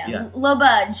budge. Yeah. Low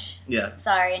budge. Yeah.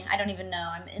 Sorry, I don't even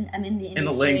know. I'm in the industry. In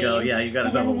the lingo, yeah, you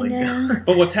gotta know the lingo.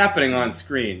 But what's happening on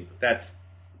screen, that's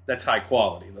high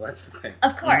quality. That's the thing.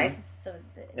 Of course.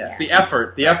 Yeah. The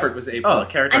effort. The effort was A+. Oh,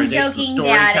 characterization, I'm joking,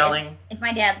 storytelling. Dad. If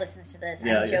my dad listens to this,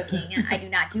 I'm joking. I do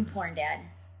not do porn, Dad.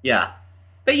 Yeah.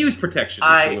 They use protection in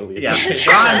this movie.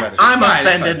 I'm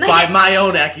offended by my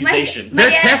own accusations. They're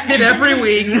tested every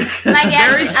week. My dad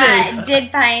very safe. did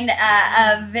find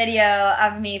a video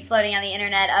of me floating on the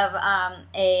internet of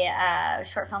a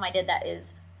short film I did that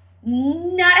is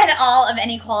not at all of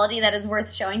any quality that is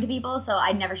worth showing to people. So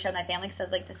I never showed my family because I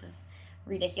was like, this is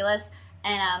ridiculous.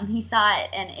 And he saw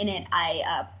it, and in it,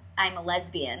 I'm a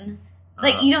lesbian.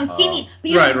 Like, you don't see me.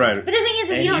 But right. But the thing is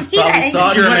and you don't see that.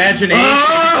 It's your imagination.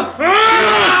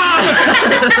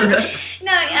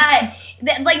 No,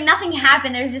 like, nothing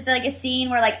happened. There's just, like, a scene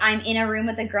where, like, I'm in a room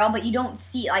with a girl, but you don't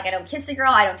see, like, I don't kiss a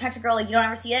girl, I don't touch a girl, like, you don't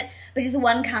ever see it. But just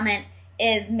one comment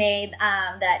is made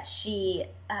that she,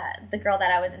 the girl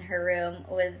that I was in her room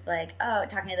was, like,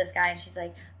 talking to this guy, and she's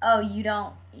like, you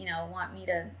don't, want me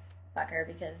to fuck her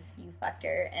because you fucked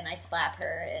her, and I slap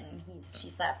her, and she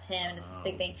slaps him, and it's this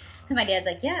big thing. And my dad's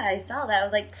like, yeah, I saw that. I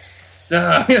was like,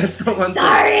 that's the one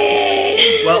sorry.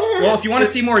 Well, if you want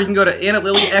to see more, you can go to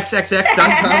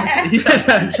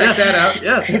AnnaLillieXXX.com. Check that out.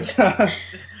 Yes.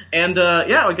 And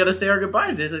we got to say our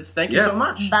goodbyes. Thank you so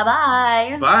much.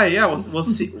 Bye-bye. Bye. Yeah, we'll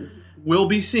see. We'll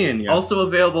be seeing you. Also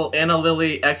available,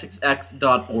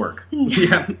 AnnaLillieXXX.org.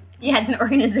 Yeah. Yeah, it's an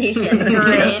organization.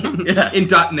 Great. Yes. In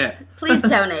 .net. Please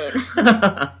donate.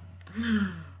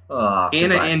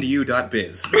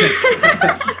 AnnaAndYou.biz.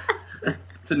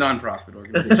 It's a non-profit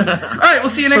organization. All right, we'll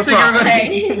see you next week,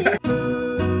 everybody.